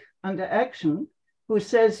Lederach under Action, who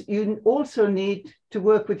says you also need to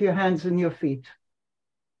work with your hands and your feet.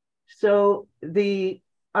 So the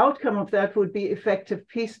outcome of that would be effective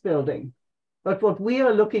peace building. But what we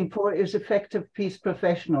are looking for is effective peace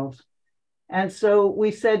professionals. And so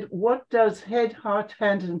we said, what does head, heart,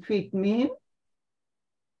 hands, and feet mean?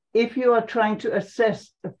 If you are trying to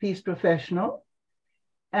assess a peace professional,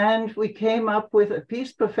 and we came up with a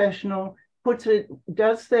peace professional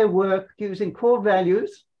does their work using core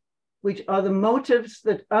values, which are the motives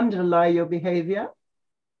that underlie your behavior,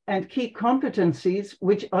 and key competencies,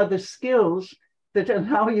 which are the skills that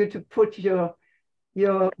allow you to put your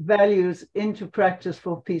values into practice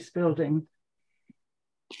for peace building.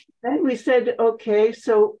 Then we said, okay,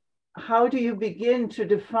 so how do you begin to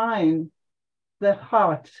define the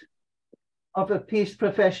heart of a peace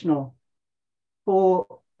professional for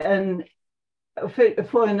an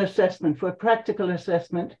assessment, for a practical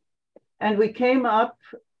assessment? And we came up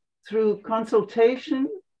through consultation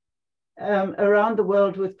around the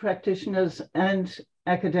world with practitioners and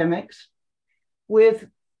academics with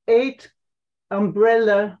 8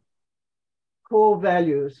 umbrella core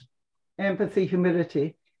values: empathy,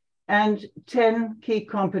 humility, and 10 key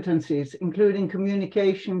competencies, including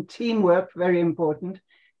communication, teamwork, very important,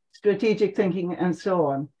 strategic thinking, and so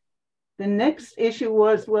on. The next issue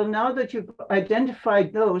was, well, now that you've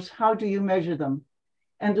identified those, how do you measure them?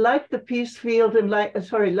 And like the peace field and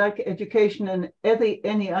like education and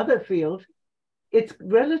any other field, it's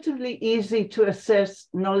relatively easy to assess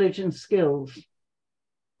knowledge and skills.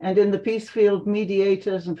 And in the peace field,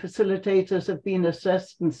 mediators and facilitators have been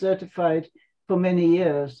assessed and certified for many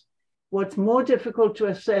years. What's more difficult to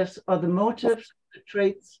assess are the motives, the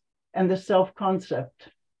traits, and the self-concept.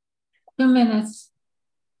 2 minutes.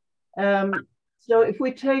 So if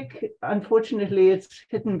we take, unfortunately, it's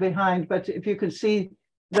hidden behind, but if you can see,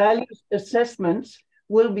 values assessments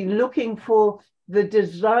will be looking for the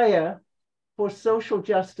desire for social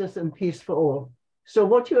justice and peace for all. So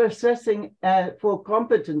what you're assessing for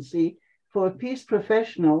competency for a peace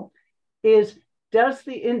professional is, does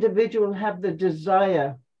the individual have the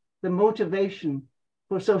desire, the motivation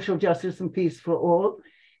for social justice and peace for all?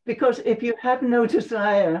 Because if you have no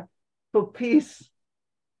desire for peace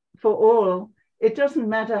for all, it doesn't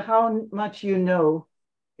matter how much you know.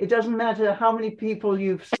 It doesn't matter how many people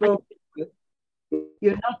you've spoken with.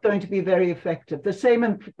 You're not going to be very effective. The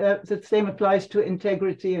same applies to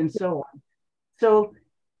integrity and so on. So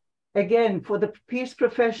again, for the peace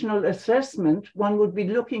professional assessment, one would be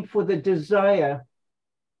looking for the desire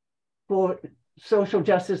for social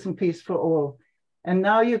justice and peace for all. And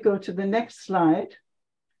now you go to the next slide.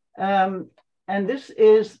 And this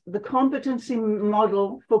is the competency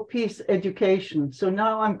model for peace education. So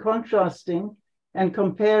now I'm contrasting and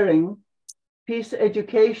comparing peace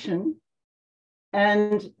education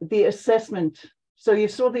and the assessment. So you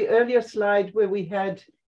saw the earlier slide where we had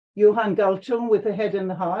Johann Galtung with the head and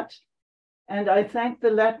the heart. And I thank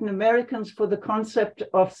the Latin Americans for the concept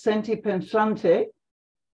of senti pensante,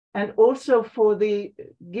 and also for the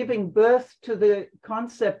giving birth to the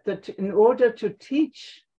concept that in order to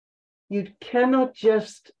teach, you cannot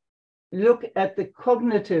just look at the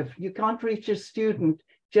cognitive. You can't reach a student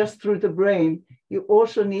just through the brain. You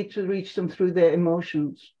also need to reach them through their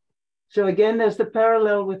emotions. So again, there's the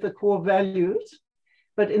parallel with the core values.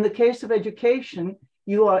 But in the case of education,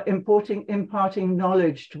 you are imparting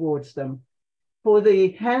knowledge towards them. For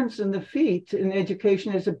the hands and the feet in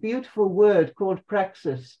education is a beautiful word called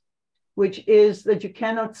praxis, which is that you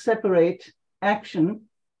cannot separate action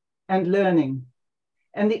and learning.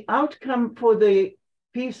 And the outcome for the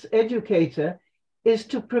peace educator is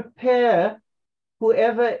to prepare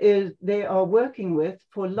whoever they are working with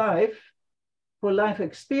for life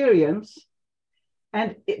experience.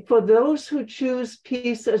 And for those who choose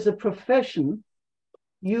peace as a profession,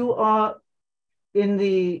 you are at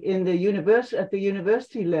the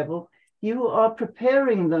university level, you are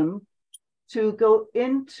preparing them to go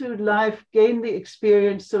into life, gain the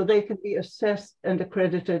experience so they can be assessed and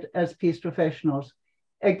accredited as peace professionals.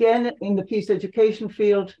 Again, in the peace education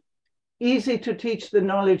field, easy to teach the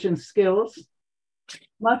knowledge and skills,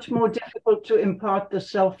 much more difficult to impart the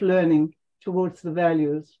self-learning towards the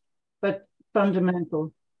values, but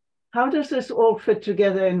fundamental. How does this all fit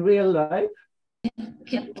together in real life?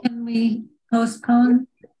 Can we postpone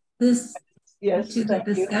this to the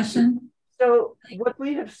discussion? So what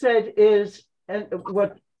we have said is, and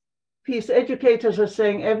what peace educators are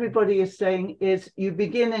saying, everybody is saying, is you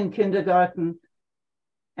begin in kindergarten.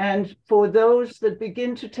 And for those that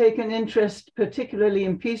begin to take an interest, particularly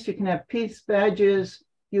in peace, you can have peace badges.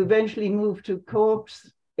 You eventually move to corps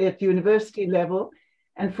at university level.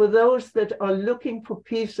 And for those that are looking for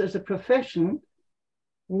peace as a profession,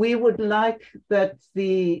 we would like that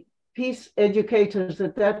the peace educators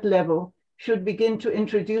at that level should begin to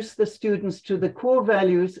introduce the students to the core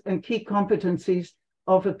values and key competencies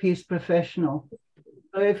of a peace professional.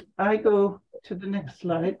 So if I go to the next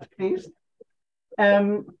slide, please.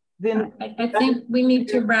 Then I think we need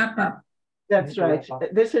to wrap up. That's right.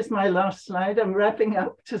 This is my last slide. I'm wrapping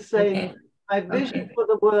up to say my vision for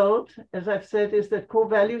the world, as I've said, is that core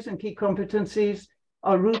values and key competencies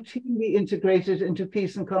are routinely integrated into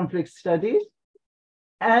peace and conflict studies,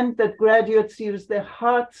 and that graduates use their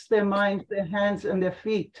hearts, their minds, their hands, and their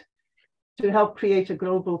feet to help create a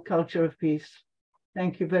global culture of peace.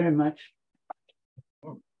 Thank you very much.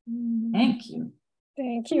 Thank you.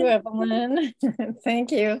 Thank you, Evelyn.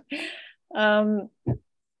 Thank you.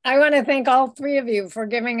 I want to thank all three of you for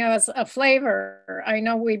giving us a flavor. I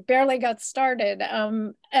know we barely got started.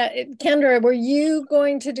 Kendra, were you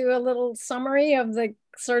going to do a little summary of the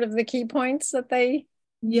sort of the key points that they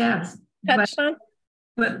touched on?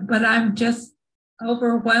 But I'm just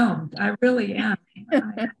overwhelmed. I really am.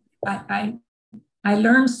 I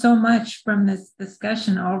learned so much from this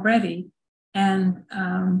discussion already. And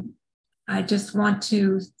I just want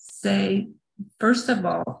to say, first of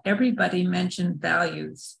all, everybody mentioned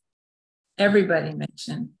values. Everybody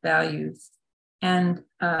mentioned values, and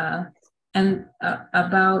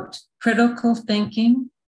about critical thinking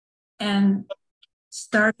and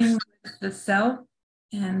starting with the self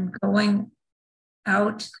and going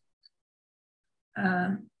out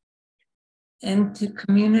into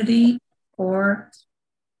community or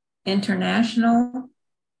international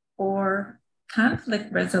or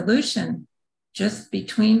conflict resolution just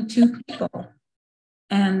between two people.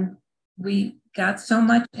 And we got so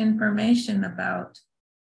much information about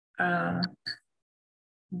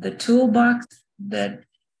the toolbox that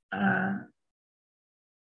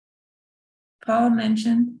Paul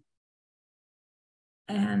mentioned,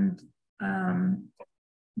 and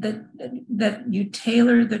that you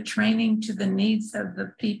tailor the training to the needs of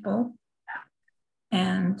the people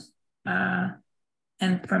And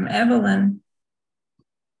from Evelyn,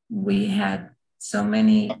 we had so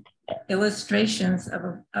many illustrations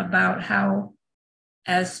about how,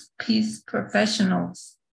 as peace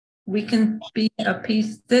professionals, we can be a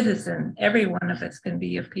peace citizen. Every one of us can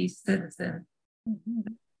be a peace citizen. Mm-hmm.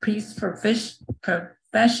 Peace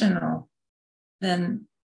professional, then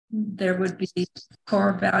there would be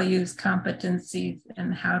core values, competencies,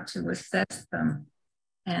 and how to assess them,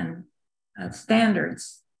 and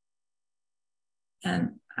standards.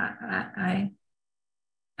 And I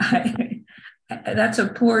that's a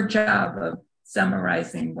poor job of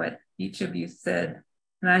summarizing what each of you said.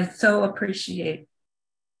 And I so appreciate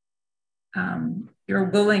your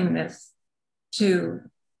willingness to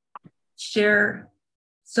share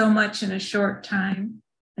so much in a short time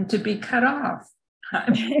and to be cut off.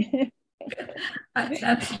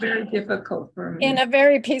 That's very difficult for me. In a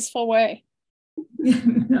very peaceful way.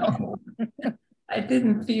 No, I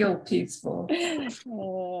didn't feel peaceful.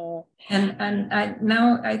 Oh. And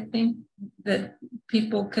I think that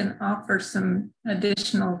people can offer some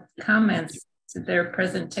additional comments to their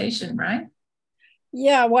presentation, right?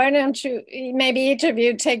 Yeah, why don't you, maybe each of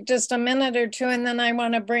you take just a minute or two, and then I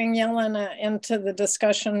want to bring Yelena into the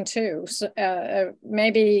discussion too. So,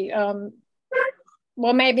 maybe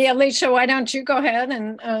Alicia, why don't you go ahead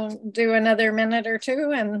and do another minute or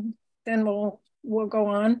two, and then we'll go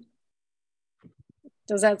on.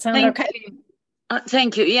 Does that sound okay?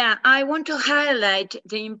 Thank you. Yeah, I want to highlight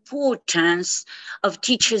the importance of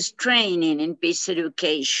teachers' training in peace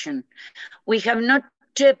education. We have not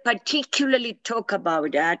particularly talk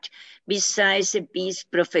about that besides the peace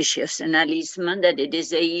professionalism, that it is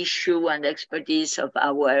the issue and expertise of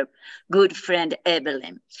our good friend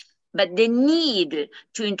Evelyn. But the need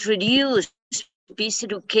to introduce peace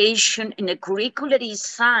education in the curricular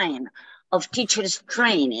design of teachers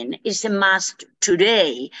training is a must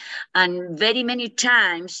today. And very many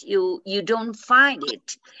times you don't find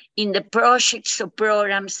it in the projects or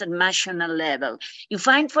programs at national level. You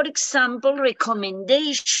find, for example,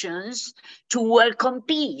 recommendations to work on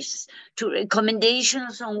peace, to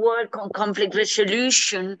recommendations on work on conflict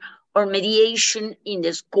resolution or mediation in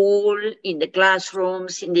the school, in the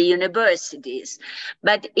classrooms, in the universities.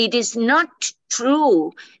 But it is not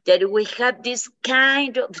true that we have this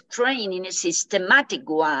kind of training, a systematic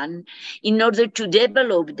one, in order to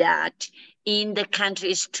develop that in the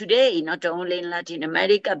countries today, not only in Latin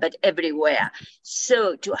America, but everywhere.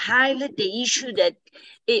 So to highlight the issue that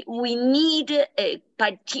we need a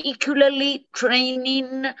particularly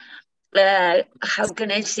training how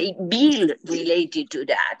can I say, bill related to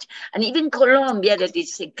that. And even Colombia, that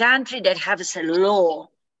is a country that has a law,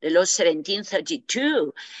 the law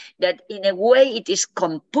 1732, that in a way it is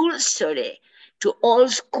compulsory to all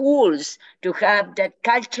schools to have that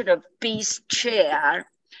culture of peace chair.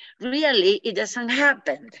 Really, it doesn't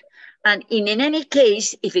happen. And in any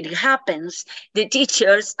case, if it happens, the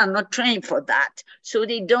teachers are not trained for that. So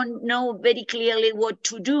they don't know very clearly what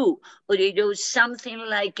to do. Or they do something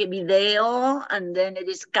like a video and then a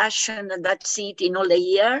discussion, and that's it in all a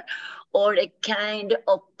year. Or a kind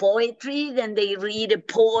of poetry, then they read a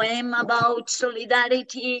poem about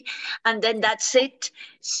solidarity, and then that's it.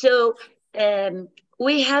 So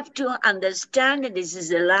we have to understand, and this is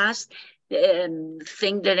the last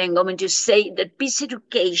thing that I'm going to say, that peace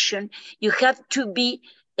education, you have to be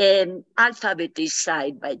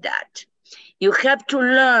alphabetized by that. You have to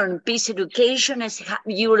learn peace education as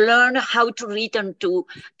you learn how to read and to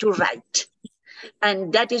write.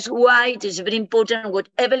 And that is why it is very important what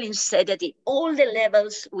Evelyn said, that at all the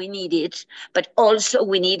levels we need it, but also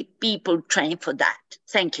we need people trained for that.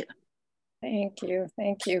 Thank you. Thank you.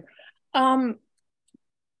 Thank you.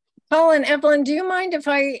 Paul and Evelyn, do you mind if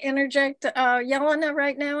I interject Yelena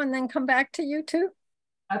right now and then come back to you two?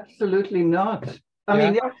 Absolutely not. I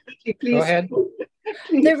mean, please. Go ahead.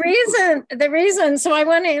 The reason, so I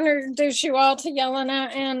want to introduce you all to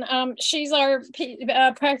Yelena, and she's our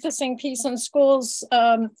practicing peace in schools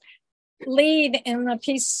lead in the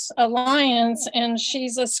Peace Alliance, and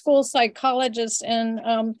she's a school psychologist, and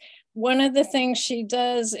one of the things she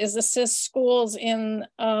does is assist schools in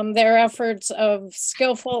their efforts of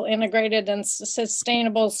skillful, integrated, and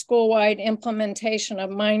sustainable school-wide implementation of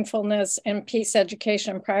mindfulness and peace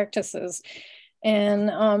education practices. And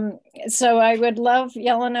so I would love,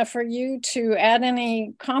 Yelena, for you to add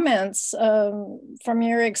any comments from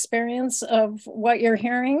your experience of what you're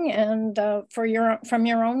hearing and from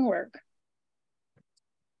your own work.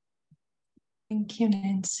 Thank you,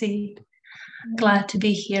 Nancy. Glad to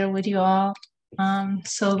be here with you all.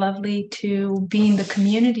 So lovely to be in the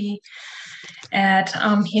community. at,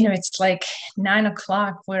 it's like 9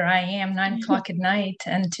 o'clock where I am, 9 o'clock at night.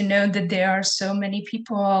 And to know that there are so many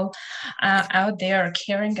people out there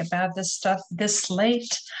caring about this stuff this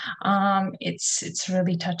late, it's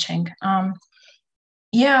really touching. I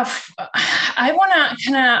want to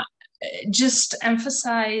kind of just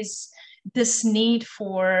emphasize this need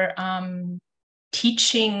for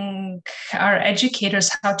teaching our educators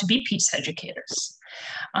how to be peace educators,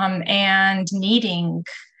 and needing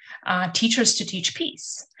teachers to teach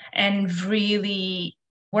peace and really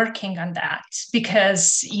working on that.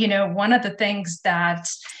 Because, one of the things that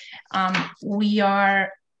we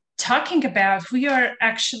are talking about, we are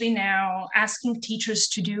actually now asking teachers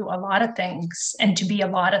to do a lot of things and to be a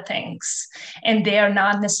lot of things. And they are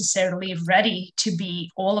not necessarily ready to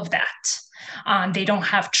be all of that. They don't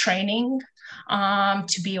have training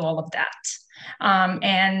to be all of that.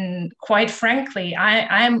 And quite frankly,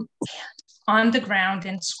 I'm on the ground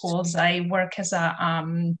in schools. I work as a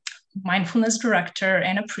mindfulness director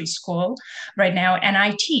in a preschool right now, and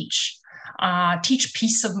I teach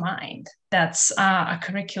peace of mind. That's a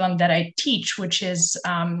curriculum that I teach, which is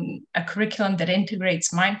a curriculum that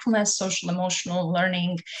integrates mindfulness, social emotional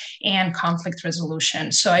learning, and conflict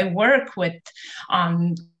resolution. So I work with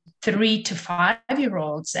 3 to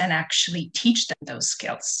 5-year-olds and actually teach them those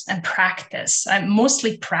skills and practice. I'm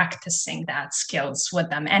mostly practicing that skills with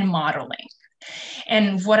them and modeling.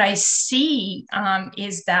 And what I see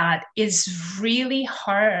is that it's really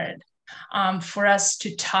hard for us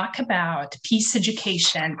to talk about peace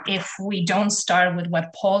education if we don't start with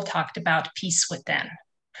what Paul talked about, peace within.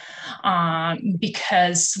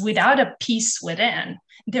 Because without a peace within,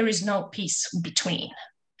 there is no peace between.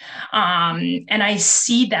 And I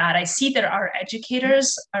see that our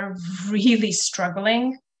educators are really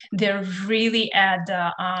struggling. They're really at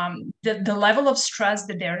the level of stress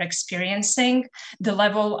that they're experiencing, the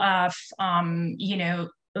level of,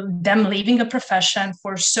 them leaving a profession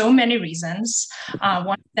for so many reasons.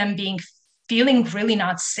 One of them being feeling really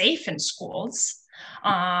not safe in schools.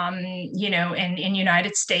 In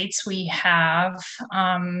United States, we have,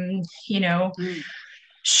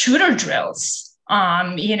 shooter drills.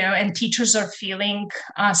 And teachers are feeling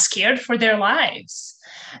scared for their lives.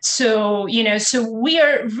 So we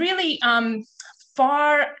are really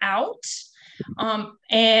far out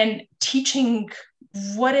and teaching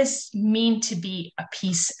what does it mean to be a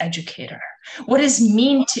peace educator? What does it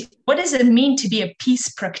mean to be a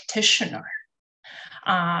peace practitioner?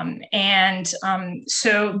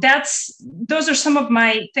 So those are some of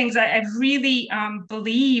my things. I really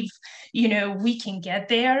believe, we can get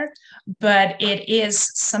there, but it is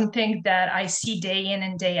something that I see day in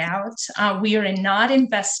and day out. We are not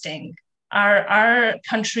investing. Our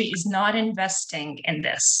country is not investing in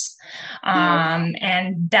this.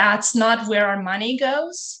 And that's not where our money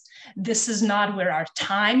goes. This is not where our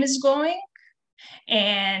time is going.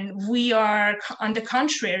 And we are, on the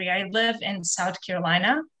contrary, I live in South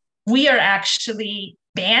Carolina. We are actually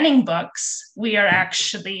banning books. We are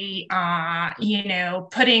actually,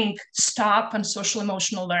 putting stop on social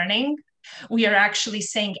emotional learning. We are actually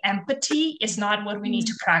saying empathy is not what we need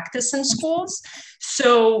to practice in schools.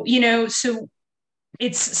 So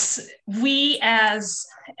it's we as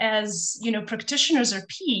practitioners of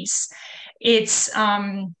peace, it's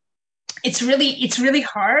really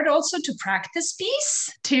hard also to practice peace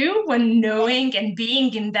too, when knowing and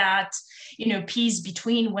being in that, peace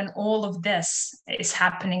between when all of this is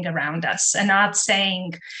happening around us, and not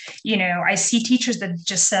saying, I see teachers that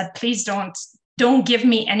just said, please don't give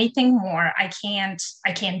me anything more. I can't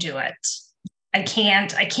do it. I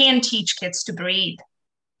can't teach kids to breathe.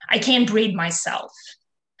 I can't breathe myself.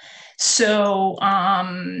 So,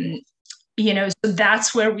 so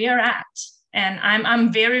that's where we are at. And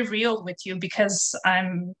I'm very real with you, because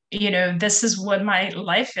this is what my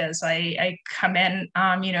life is. I come in,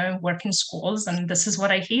 work in schools, and this is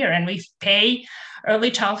what I hear. And we pay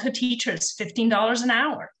early childhood teachers $15 an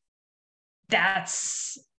hour.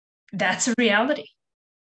 That's a reality.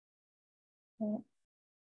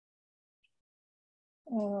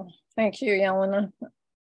 Thank you, Yelena.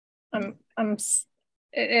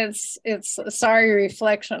 It's a sorry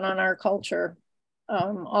reflection on our culture.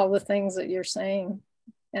 All the things that you're saying,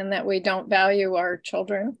 and that we don't value our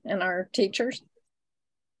children and our teachers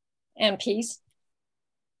and peace.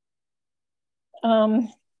 Well,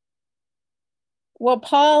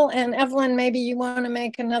 Paul and Evelyn, maybe you want to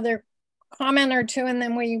make another comment or two, and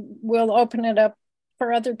then we will open it up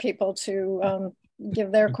for other people to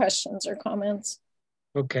give their questions or comments.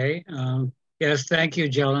 Okay. Yes, thank you,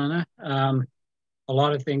 Jelena. A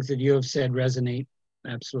lot of things that you have said resonate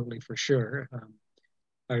absolutely, for sure.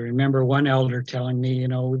 I remember one elder telling me, you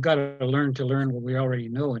know, we've got to learn what we already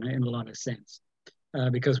know in a lot of sense,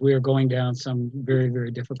 because we are going down some very,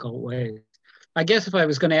 very difficult ways. I guess if I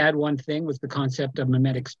was going to add one thing was the concept of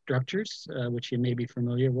mimetic structures, which you may be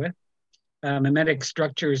familiar with. Mimetic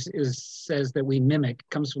structures says that we mimic,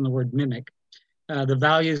 comes from the word mimic, the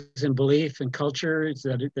values and belief and cultures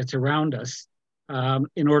that's around us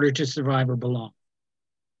in order to survive or belong.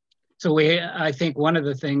 So I think one of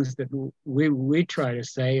the things that we try to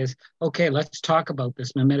say is, okay, let's talk about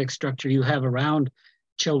this mimetic structure you have around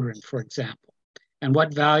children, for example, and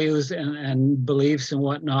what values and beliefs and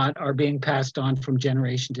whatnot are being passed on from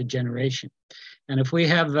generation to generation. And if we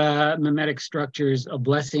have mimetic structures of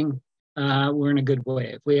blessing, we're in a good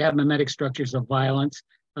way. If we have mimetic structures of violence,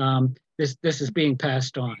 this is being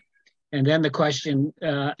passed on. And then the question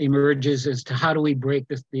emerges as to how do we break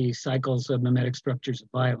the cycles of mimetic structures of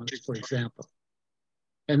violence, for example.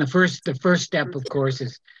 And the first step, of course,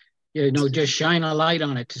 is, you know, just shine a light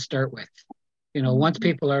on it to start with. You know, once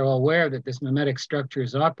people are aware that this mimetic structure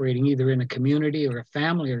is operating either in a community or a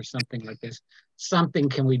family or something like this, something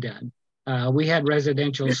can be done. We had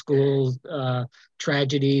residential school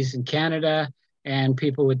tragedies in Canada, and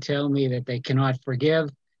people would tell me that they cannot forgive.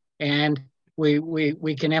 And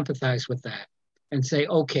we can empathize with that and say,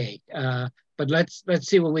 okay, but let's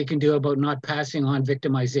see what we can do about not passing on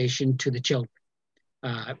victimization to the children.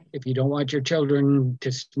 If you don't want your children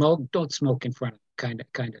to smoke, don't smoke in front of them,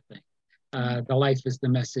 kind of thing. The life is the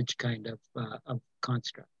message kind of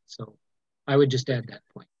construct. So I would just add that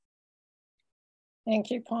point.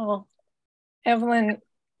 Thank you, Paul. Evelyn,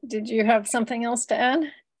 did you have something else to add?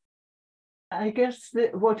 I guess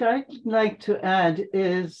that what I'd like to add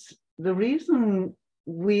is the reason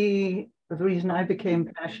I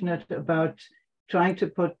became passionate about trying to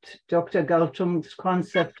put Dr. Galtung's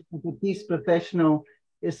concept of a peace professional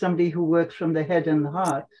is somebody who works from the head and the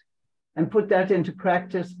heart, and put that into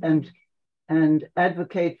practice and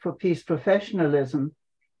advocate for peace professionalism,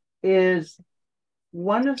 is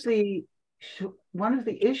one of the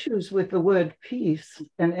issues with the word peace,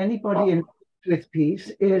 and anybody involved with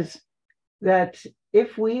peace, is that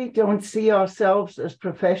if we don't see ourselves as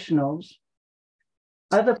professionals,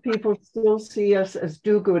 other people still see us as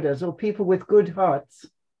do-gooders or people with good hearts,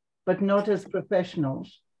 but not as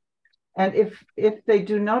professionals. And if they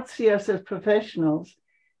do not see us as professionals,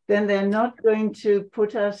 then they're not going to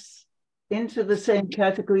put us into the same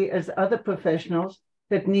category as other professionals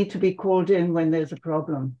that need to be called in when there's a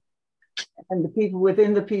problem. And the people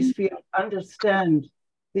within the peace field understand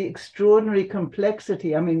the extraordinary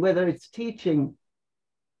complexity. I mean, whether it's teaching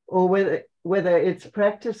or whether it's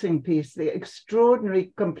practicing peace, the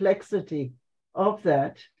extraordinary complexity of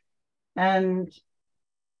that. And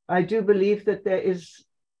I do believe that there is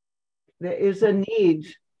a need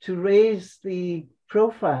to raise the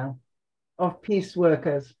profile of peace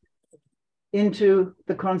workers into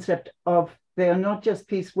the concept of they are not just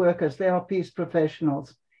peace workers, they are peace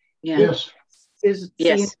professionals. Yes. Is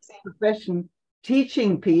seen as a profession.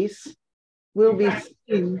 Teaching peace will be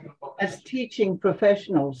seen as teaching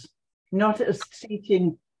professionals, not as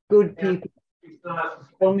teaching good people,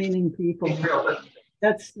 well-meaning people.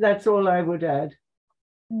 That's all I would add.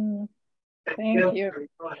 Thank you.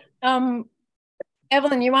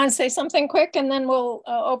 Evelyn, you want to say something quick, and then we'll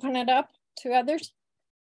open it up to others?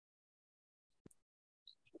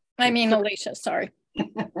 I mean, Alicia, sorry.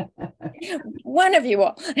 One of you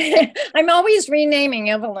all. I'm always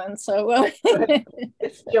renaming Evelyn, so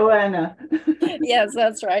it's Joanna. Yes,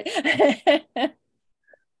 that's right.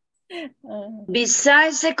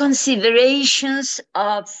 Besides the considerations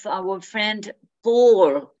of our friend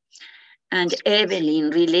Paul and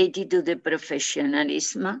Evelyn related to the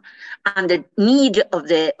professionalism and the need of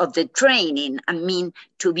the training, I mean,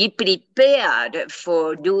 to be prepared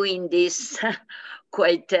for doing this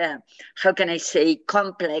quite, how can I say,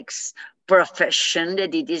 complex profession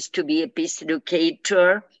that it is to be a peace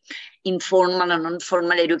educator, informal and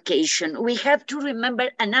non-formal education. We have to remember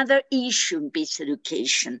another issue in peace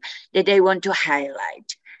education that I want to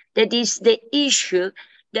highlight. That is the issue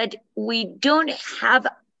that we don't have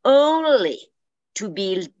only to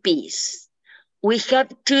build peace. We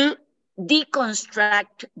have to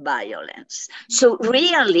deconstruct violence. So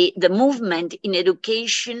really, the movement in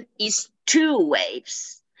education is two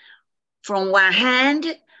waves. From one hand,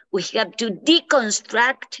 we have to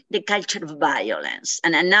deconstruct the culture of violence.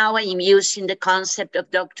 And now I am using the concept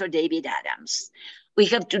of Dr. David Adams. We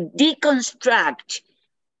have to deconstruct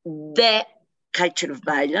the culture of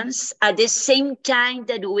violence at the same time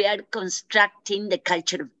that we are constructing the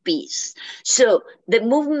culture of peace. So the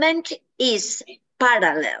movement is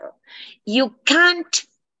parallel. You can't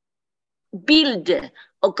build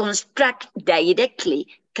or construct directly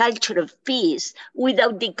culture of peace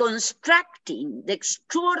without deconstructing the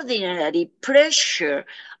extraordinary pressure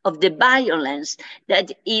of the violence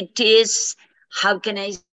that it is, how can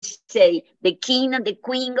I say, the king and the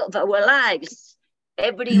queen of our lives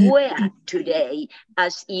everywhere today,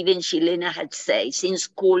 as even Chilena had said, in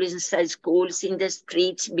schools, inside schools, in the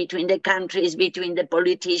streets, between the countries, between the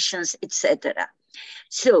politicians, etc.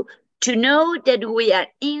 So to know that we are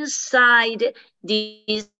inside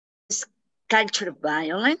this culture of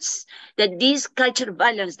violence, that this culture of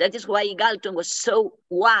violence, that is why Galton was so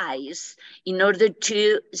wise in order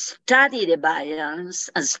to study the violence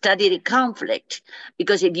and study the conflict.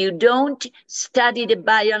 Because if you don't study the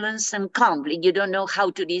violence and conflict, you don't know how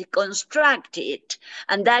to deconstruct it.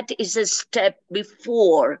 And that is a step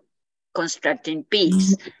before constructing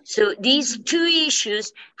peace. So these two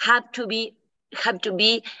issues have to be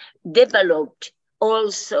developed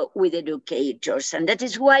also with educators. And that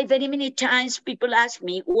is why very many times people ask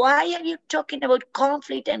me, why are you talking about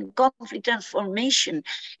conflict and conflict transformation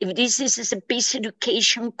if this is a peace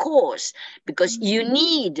education course? Because you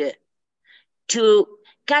need to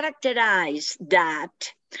characterize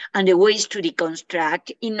that and the ways to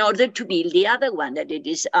deconstruct in order to build the other one, that it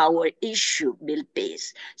is our issue, build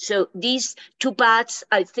peace. So these two parts,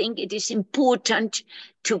 I think it is important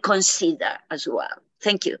to consider as well.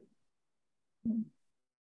 Thank you.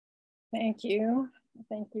 Thank you.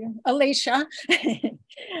 Thank you. Alicia.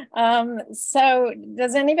 So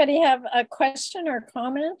does anybody have a question or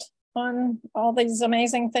comment on all these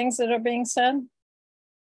amazing things that are being said?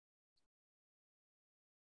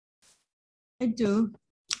 I do.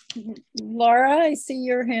 Laura, I see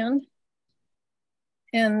your hand.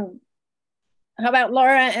 And how about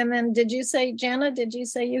Laura? And then did you say, Jana, did you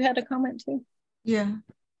say you had a comment too? Yeah.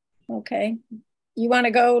 Okay. You want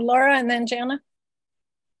to go Laura and then Jana?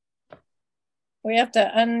 We have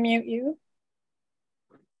to unmute you.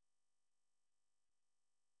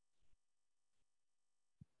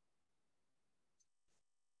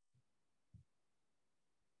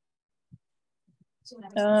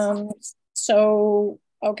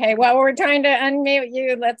 Okay, while we're trying to unmute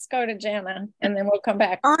you, let's go to Jana and then we'll come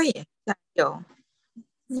back. Oh, yeah. Thank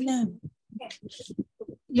you.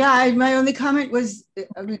 Yeah, my only comment was,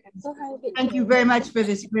 thank you very much for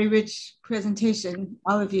this very rich presentation,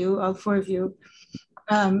 all of you, all four of you.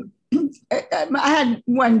 I had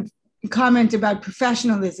one comment about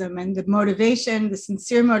professionalism and the motivation, the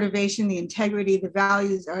sincere motivation, the integrity, the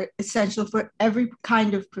values are essential for every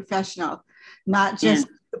kind of professional, not just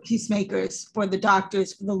the peacemakers, for the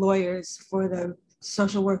doctors, for the lawyers, for the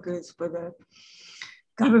social workers, for the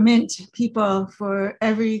government people, for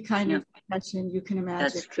every kind of profession you can imagine.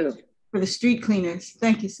 That's true. For the street cleaners.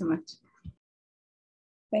 Thank you so much.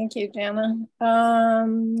 Thank you, Jana.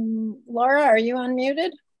 Laura, are you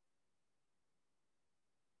unmuted?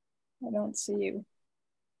 I don't see you.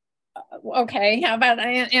 Okay, how about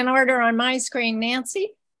in order on my screen,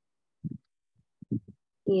 Nancy?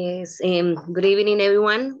 Yes, good evening,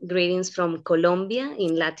 everyone. Greetings from Colombia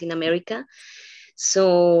in Latin America.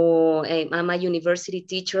 So I'm a university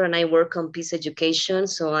teacher and I work on peace education.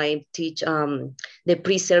 So I teach the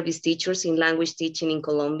pre-service teachers in language teaching in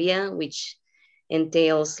Colombia, which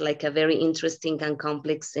entails like a very interesting and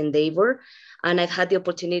complex endeavor. And I've had the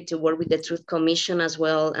opportunity to work with the Truth Commission as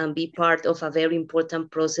well and be part of a very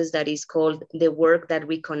important process that is called the Work That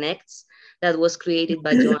Reconnects, that was created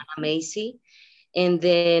by Joanna Macy. And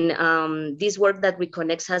then this work that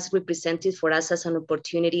reconnects has represented for us as an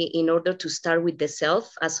opportunity in order to start with the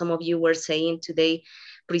self, as some of you were saying today,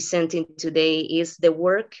 presenting today, is the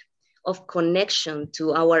work of connection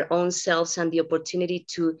to our own selves and the opportunity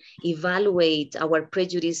to evaluate our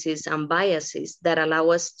prejudices and biases that allow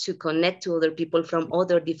us to connect to other people from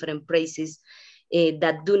other different places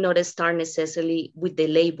that do not start necessarily with the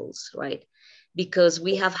labels, right? Because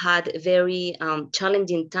we have had very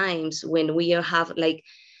challenging times when we have like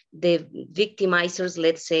the victimizers,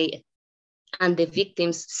 let's say, and the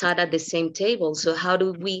victims sat at the same table. So how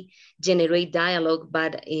do we generate dialogue,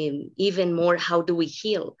 but even more, how do we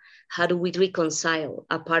heal? How do we reconcile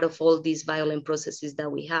a part of all these violent processes that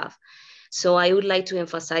we have? So I would like to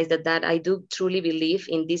emphasize that I do truly believe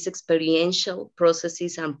in these experiential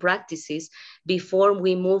processes and practices before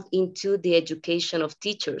we move into the education of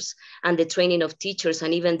teachers and the training of teachers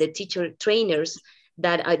and even the teacher trainers.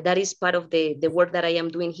 That is part of the work that I am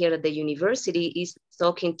doing here at the university, is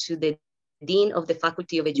talking to the Dean of the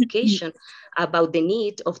Faculty of Education about the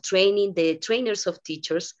need of training the trainers of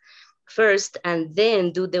teachers first, and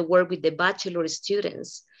then do the work with the bachelor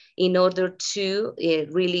students in order to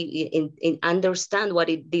really understand what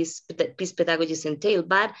these peace pedagogies entail,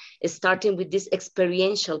 but starting with these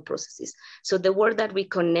experiential processes. So the work that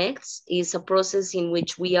reconnects is a process in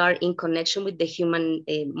which we are in connection with the human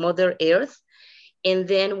Mother Earth. And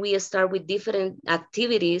then we start with different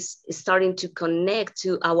activities, starting to connect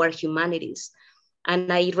to our humanities.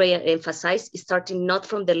 And I re-emphasize, starting not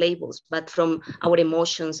from the labels, but from our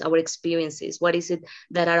emotions, our experiences. What is it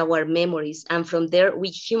that are our memories? And from there, we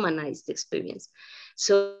humanize the experience.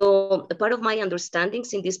 So a part of my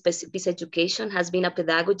understandings in this peace education has been a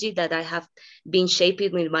pedagogy that I have been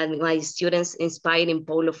shaping with my students, inspired in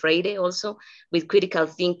Paulo Freire also, with critical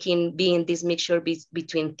thinking being this mixture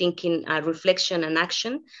between thinking, reflection, and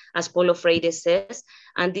action, as Paulo Freire says.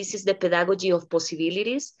 And this is the pedagogy of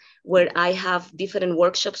possibilities, where I have different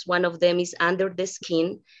workshops. One of them is Under the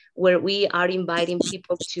Skin, where we are inviting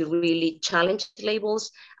people to really challenge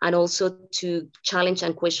labels and also to challenge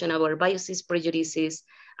and question our biases, prejudices,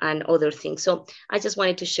 and other things. So I just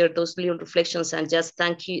wanted to share those little reflections and just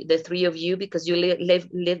thank you, the three of you, because you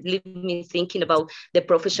leave me thinking about the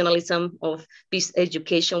professionalism of peace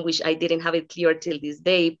education, which I didn't have it clear till this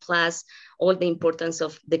day, plus all the importance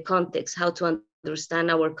of the context, how to understand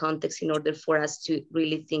our context in order for us to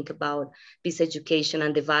really think about peace education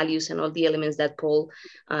and the values and all the elements that Paul,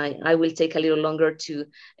 I will take a little longer to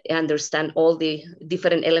understand all the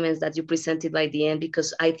different elements that you presented by the end,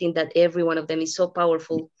 because I think that every one of them is so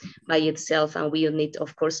powerful by itself, and we need,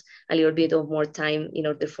 of course, a little bit of more time in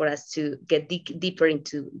order for us to get deeper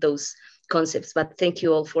into those concepts. But thank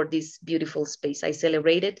you all for this beautiful space. I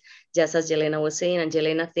celebrate it, just as Jelena was saying. And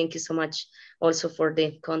Jelena, thank you so much also for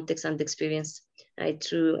the context and the experience.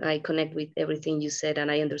 I connect with everything you said,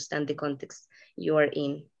 and I understand the context you are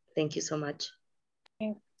in. Thank you so much.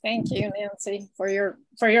 Thank you, Nancy, for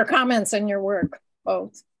your comments and your work,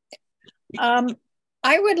 both.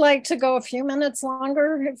 I would like to go a few minutes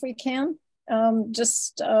longer if we can,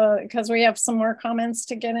 just because we have some more comments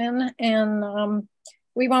to get in, and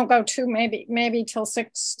we won't go to maybe till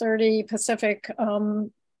 6:30 Pacific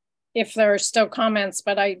if there are still comments,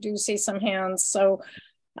 but I do see some hands. So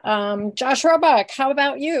Josh Roebuck, how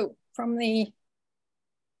about you from the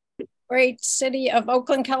great city of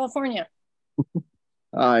Oakland, California?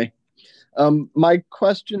 Hi. My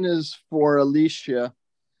question is for Alicia.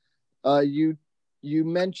 You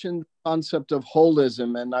mentioned the concept of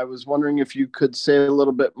holism, and I was wondering if you could say a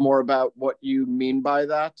little bit more about what you mean by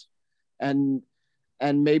that, and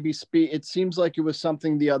maybe speak. It seems like it was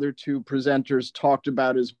something the other two presenters talked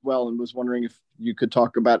about as well, and was wondering if you could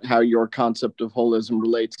talk about how your concept of holism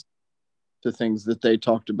relates to things that they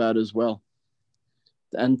talked about as well.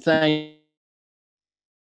 And thank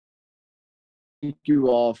you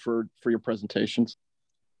all for your presentations.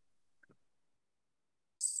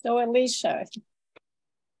 So Alicia.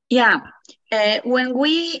 Yeah, when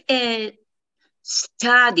we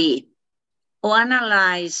study or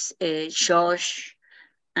analyze Josh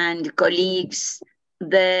and colleagues,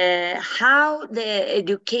 how the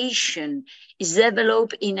education is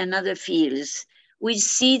developed in another fields, we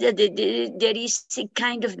see that there is a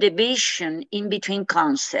kind of division in between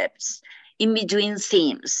concepts, in between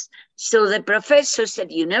themes. So the professors at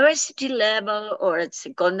university level or at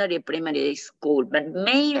secondary primary school, but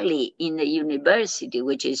mainly in the university,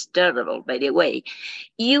 which is terrible, by the way,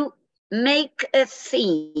 you make a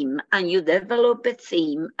theme and you develop a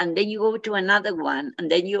theme, and then you go to another one,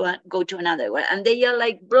 and then you go to another one, and they are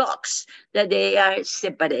like blocks that they are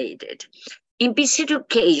separated. In peace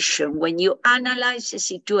education, when you analyze a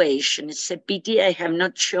situation, it's a pity I have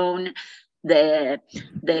not shown the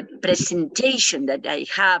presentation that I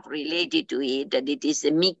have related to it, that it is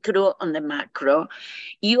the micro and the macro.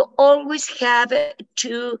 You always have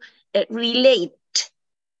to relate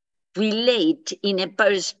in a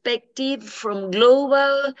perspective from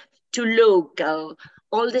global to local,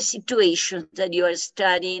 all the situations that you are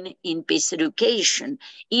studying in peace education,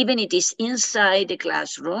 even it is inside the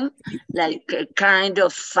classroom, like a kind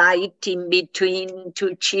of fighting between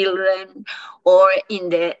two children, or in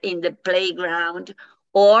the playground,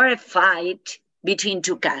 or a fight between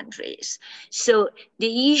two countries. So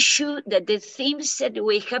the issue that the themes that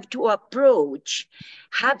we have to approach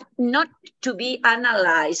have not to be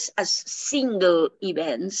analyzed as single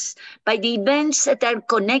events, but the events that are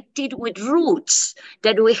connected with roots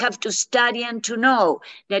that we have to study and to know.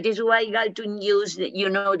 That is why Galton used,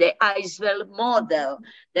 the iceberg model,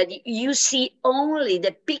 that you see only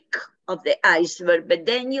the peak of the iceberg, but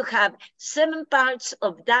then you have 7 parts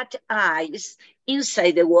of that ice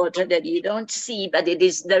inside the water that you don't see, but it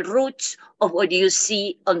is the roots of what you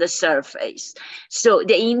see on the surface. So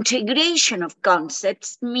the integration of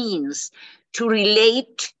concepts means to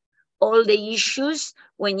relate all the issues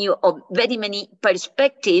when you, of very many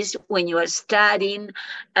perspectives when you are studying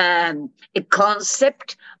a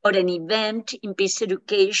concept or an event in peace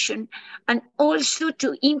education, and also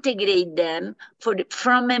to integrate them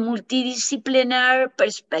from a multidisciplinary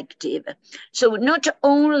perspective. So not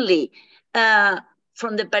only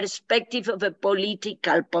from the perspective of a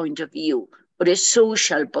political point of view or a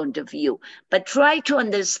social point of view, but try to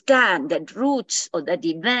understand that roots or that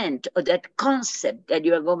event or that concept that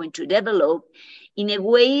you are going to develop in a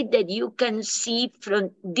way that you can see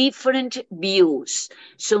from different views.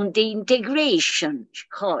 So the integration,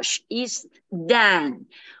 Josh, is done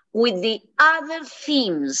with the other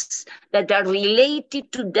themes that are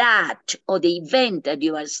related to that or the event that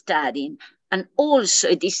you are studying. And also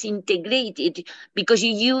it is integrated because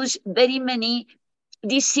you use very many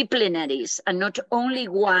disciplinaries and not only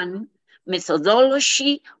one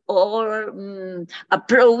methodology or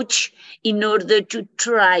approach in order to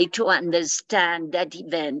try to understand that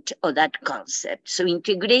event or that concept. So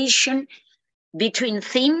integration between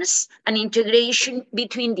themes and integration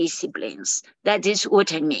between disciplines. That is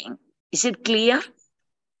what I mean. Is it clear?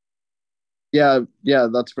 Yeah,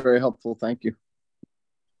 that's very helpful. Thank you.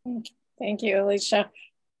 Thank you, Alicia.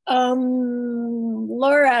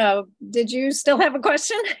 Laura, did you still have a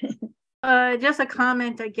question? Just a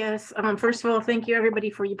comment, I guess. First of all, thank you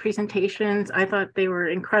everybody for your presentations. I thought they were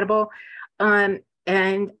incredible. And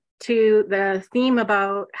to the theme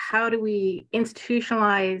about how do we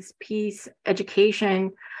institutionalize peace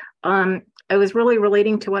education, I was really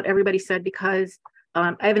relating to what everybody said because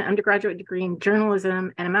I have an undergraduate degree in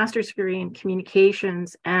journalism and a master's degree in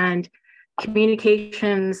communications, and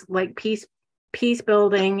communications like peace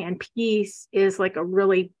building and peace is like a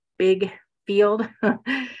really big field.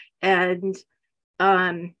 And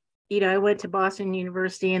I went to Boston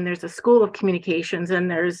University, and there's a school of communications, and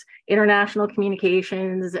there's international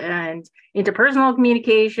communications and interpersonal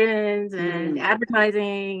communications and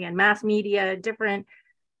advertising and mass media, different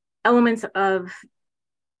elements of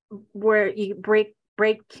where you break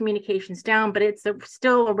communications down, but it's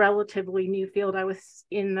still a relatively new field. I was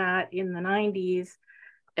in that in the 90s,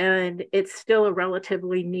 and it's still a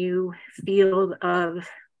relatively new field of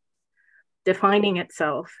defining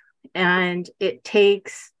itself. And it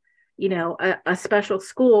takes, a special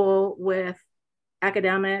school with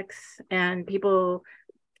academics and people,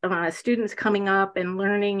 students coming up and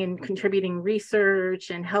learning and contributing research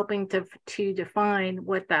and helping to define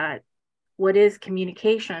what is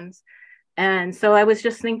communications. And so I was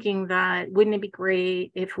just thinking that wouldn't it be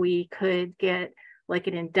great if we could get like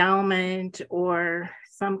an endowment or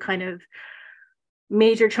some kind of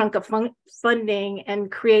major chunk of funding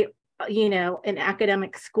and create, an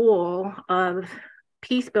academic school of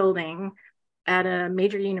peace building at a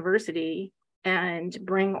major university and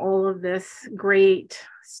bring all of this great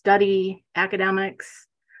study, academics,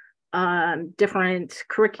 different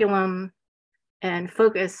curriculum and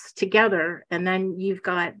focus together. And then you've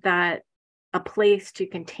got a place to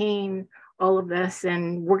contain all of this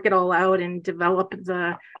and work it all out and develop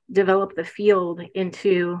the field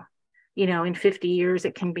into, in 50 years,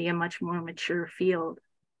 it can be a much more mature field.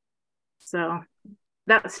 So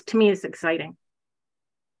that's, to me, is exciting.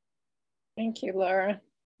 Thank you, Laura.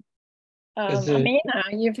 Amina,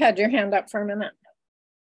 you've had your hand up for a minute.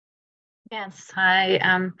 Yes, hi.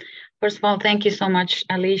 First of all, thank you so much,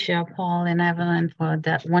 Alicia, Paul, and Evelyn, for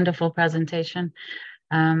that wonderful presentation.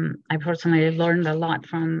 I personally learned a lot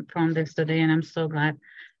from this today, and I'm so glad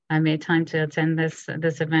I made time to attend this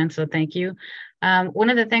event, so thank you.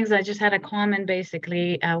 One of the things I just had a comment,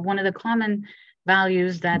 basically, one of the common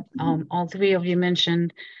values that all three of you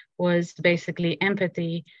mentioned was basically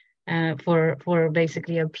empathy for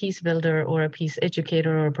basically a peace builder or a peace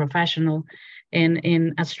educator or a professional,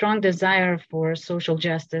 in a strong desire for social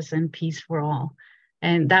justice and peace for all.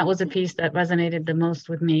 And that was a piece that resonated the most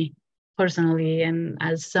with me personally, and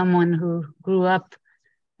as someone who grew up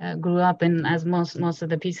in, as most of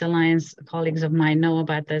the Peace Alliance colleagues of mine know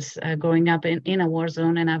about this, growing up in a war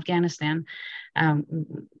zone in Afghanistan,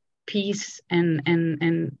 peace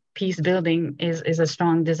and peace building is a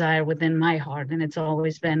strong desire within my heart, and it's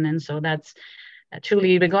always been. And so that's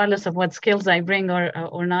truly, regardless of what skills I bring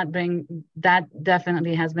or not bring, that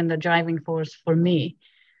definitely has been the driving force for me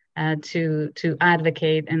to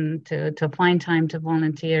advocate and to find time to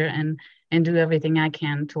volunteer and do everything I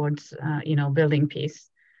can towards building peace.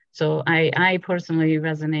 So I personally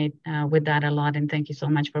resonate with that a lot, and thank you so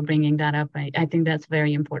much for bringing that up. I think that's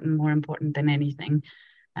very important, more important than anything,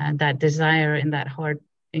 that desire and that heart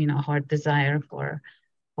desire for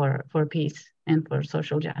for peace and for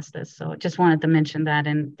social justice. So just wanted to mention that,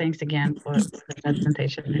 and thanks again for the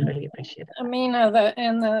presentation. I really appreciate it. Amina, the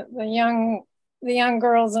young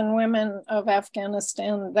girls and women of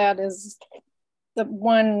Afghanistan, that is the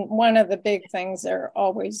one of the big things they're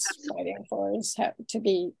always fighting for is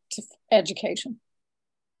to education.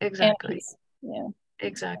 Exactly. Yeah.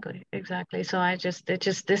 Exactly. So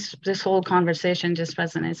this whole conversation just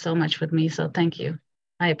resonates so much with me. So thank you.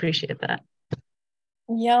 I appreciate that.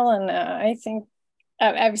 Yelena, I think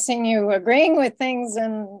I've seen you agreeing with things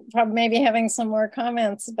and probably maybe having some more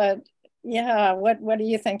comments, but yeah, what are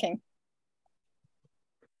you thinking?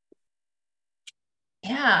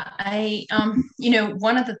 Yeah,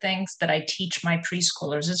 one of the things that I teach my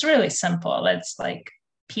preschoolers is really simple. It's like,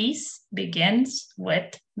 peace begins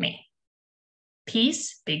with me.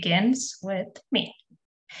 Peace begins with me.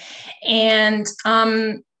 And,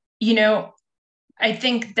 I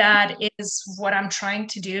think that is what I'm trying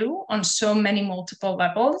to do on so many multiple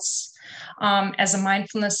levels as a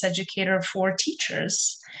mindfulness educator for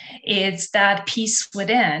teachers. It's that peace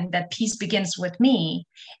within, that peace begins with me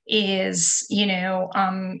is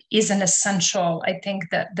an essential, I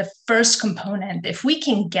think that the first component, if we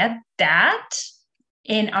can get that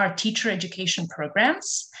in our teacher education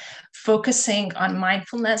programs, focusing on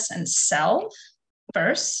mindfulness and self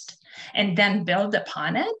first, and then build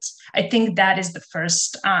upon it. I think that is the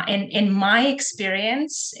first, in my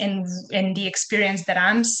experience, in the experience that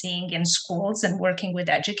I'm seeing in schools and working with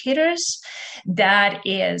educators, that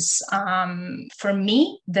is, for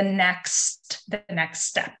me, the next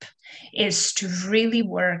step is to really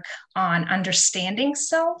work on understanding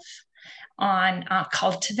self, on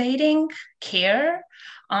cultivating care,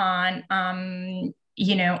 on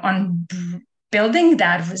building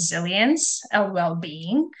that resilience and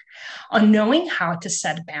well-being, on knowing how to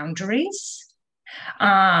set boundaries.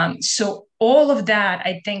 So all of that,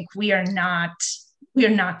 I think we are not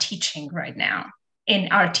teaching right now in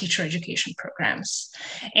our teacher education programs.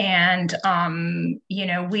 And,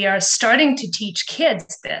 we are starting to teach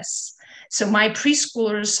kids this. So my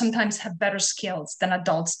preschoolers sometimes have better skills than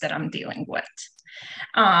adults that I'm dealing with.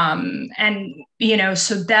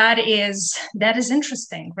 So that is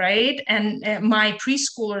interesting, right? And my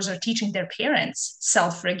preschoolers are teaching their parents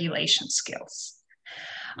self-regulation skills.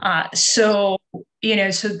 So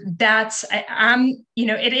that's,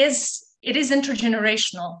 it is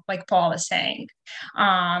intergenerational, like Paul is saying.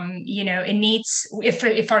 It needs,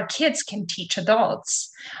 if our kids can teach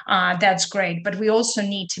adults, that's great. But we also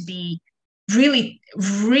need to be really,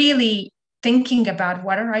 really thinking about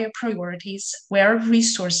what are our priorities, where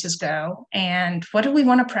resources go, and what do we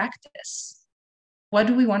want to practice? What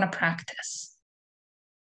do we want to practice?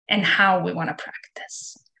 And how we want to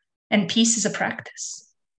practice. And peace is a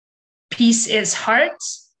practice. Peace is heart,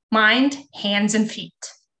 mind, hands, and feet.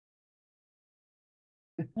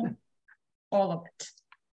 All of it.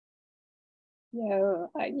 Yeah,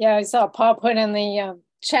 I saw Paul put in the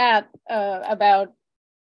chat about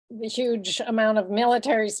the huge amount of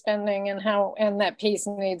military spending and that peace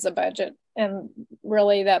needs a budget. And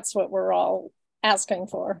really that's what we're all asking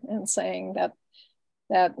for and saying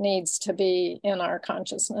that needs to be in our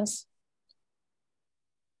consciousness.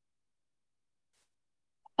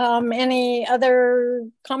 Any other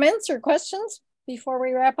comments or questions before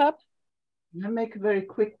we wrap up? I'll make a very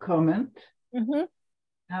quick comment.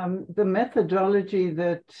 Mm-hmm. The methodology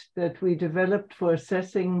that we developed for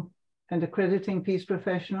assessing and accrediting peace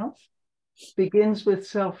professionals begins with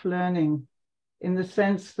self-learning, in the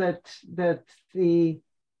sense that the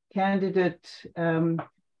candidate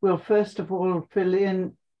will first of all fill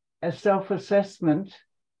in a self-assessment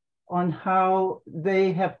on how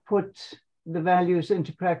they have put the values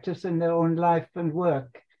into practice in their own life and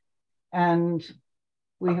work. And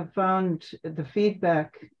we have found the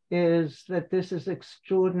feedback is that this is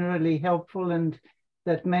extraordinarily helpful, and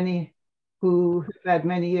that many who have had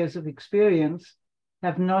many years of experience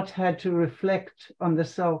have not had to reflect on the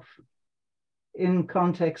self in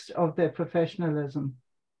context of their professionalism.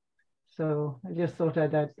 So I just thought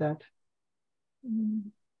I'd add that.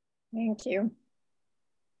 Thank you.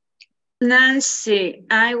 Nancy,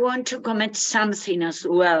 I want to comment something as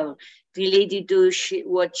well related to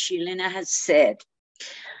what Shilena has said.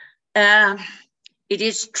 It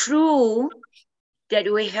is true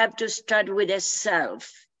that we have to start with the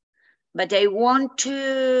self, but I want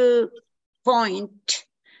to point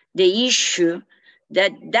the issue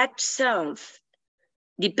that self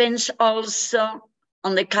depends also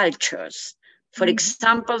on the cultures. For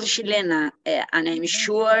example, Shilena, and I'm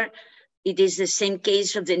sure it is the same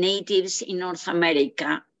case of the natives in North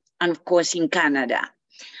America, and of course in Canada.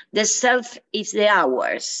 The self is the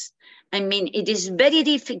hours, I mean, it is very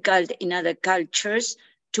difficult in other cultures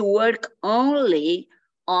to work only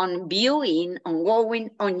on viewing, on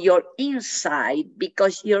going on your inside,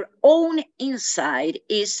 because your own inside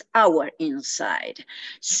is our inside.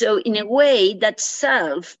 So in a way, that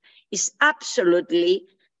self is absolutely,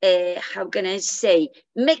 how can I say,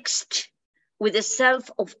 mixed with the self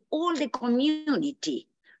of all the community.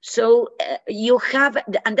 So you have,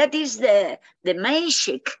 and that is the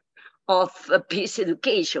magic of peace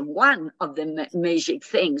education. One of the magic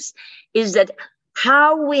things is that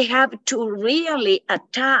how we have to really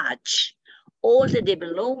attach all the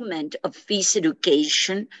development of peace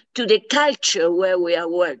education to the culture where we are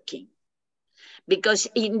working. Because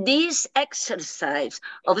in this exercise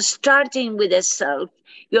of starting with the self,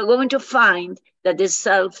 you're going to find that the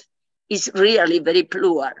self is really very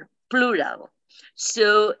plural.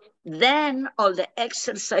 So then all the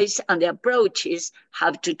exercise and the approaches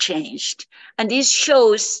have to change. And this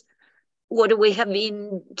shows what we have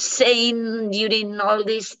been saying during all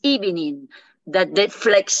this evening, that the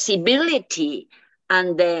flexibility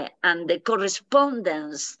and the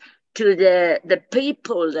correspondence to the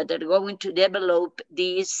people that are going to develop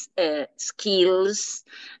these skills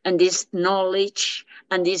and this knowledge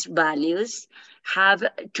and these values have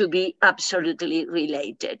to be absolutely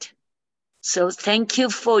related. So thank you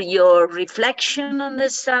for your reflection on the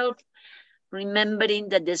self, remembering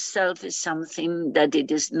that the self is something that it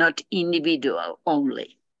is not individual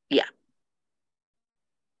only. Yeah.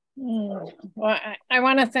 Well, I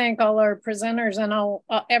want to thank all our presenters and all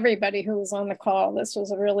everybody who was on the call. This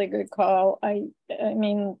was a really good call. I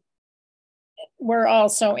mean, we're all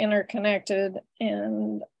so interconnected,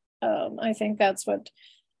 and I think that's what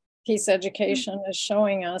peace education is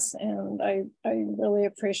showing us. And I really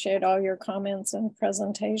appreciate all your comments and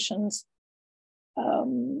presentations.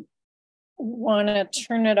 Want to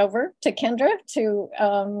turn it over to Kendra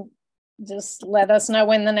to just let us know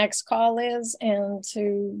when the next call is and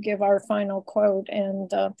to give our final quote.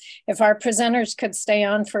 And if our presenters could stay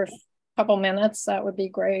on for a couple minutes, that would be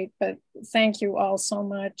great. But thank you all so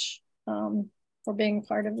much for being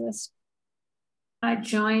part of this. I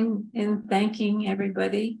join in thanking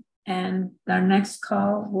everybody, and our next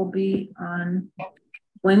call will be on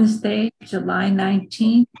Wednesday, July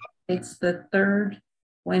 19th. It's the third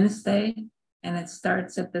Wednesday, and it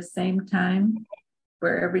starts at the same time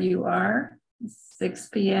wherever you are, 6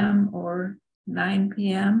 p.m. or 9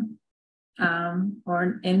 p.m.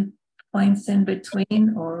 Or in points in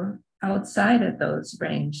between or outside of those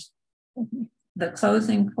range. The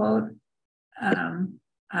closing quote,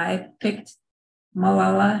 I picked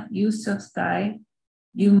Malala Yousafzai.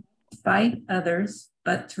 You must fight others,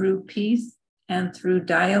 but through peace and through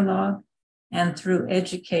dialogue and through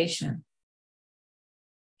education.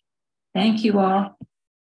 Thank you all.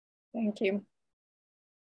 Thank you.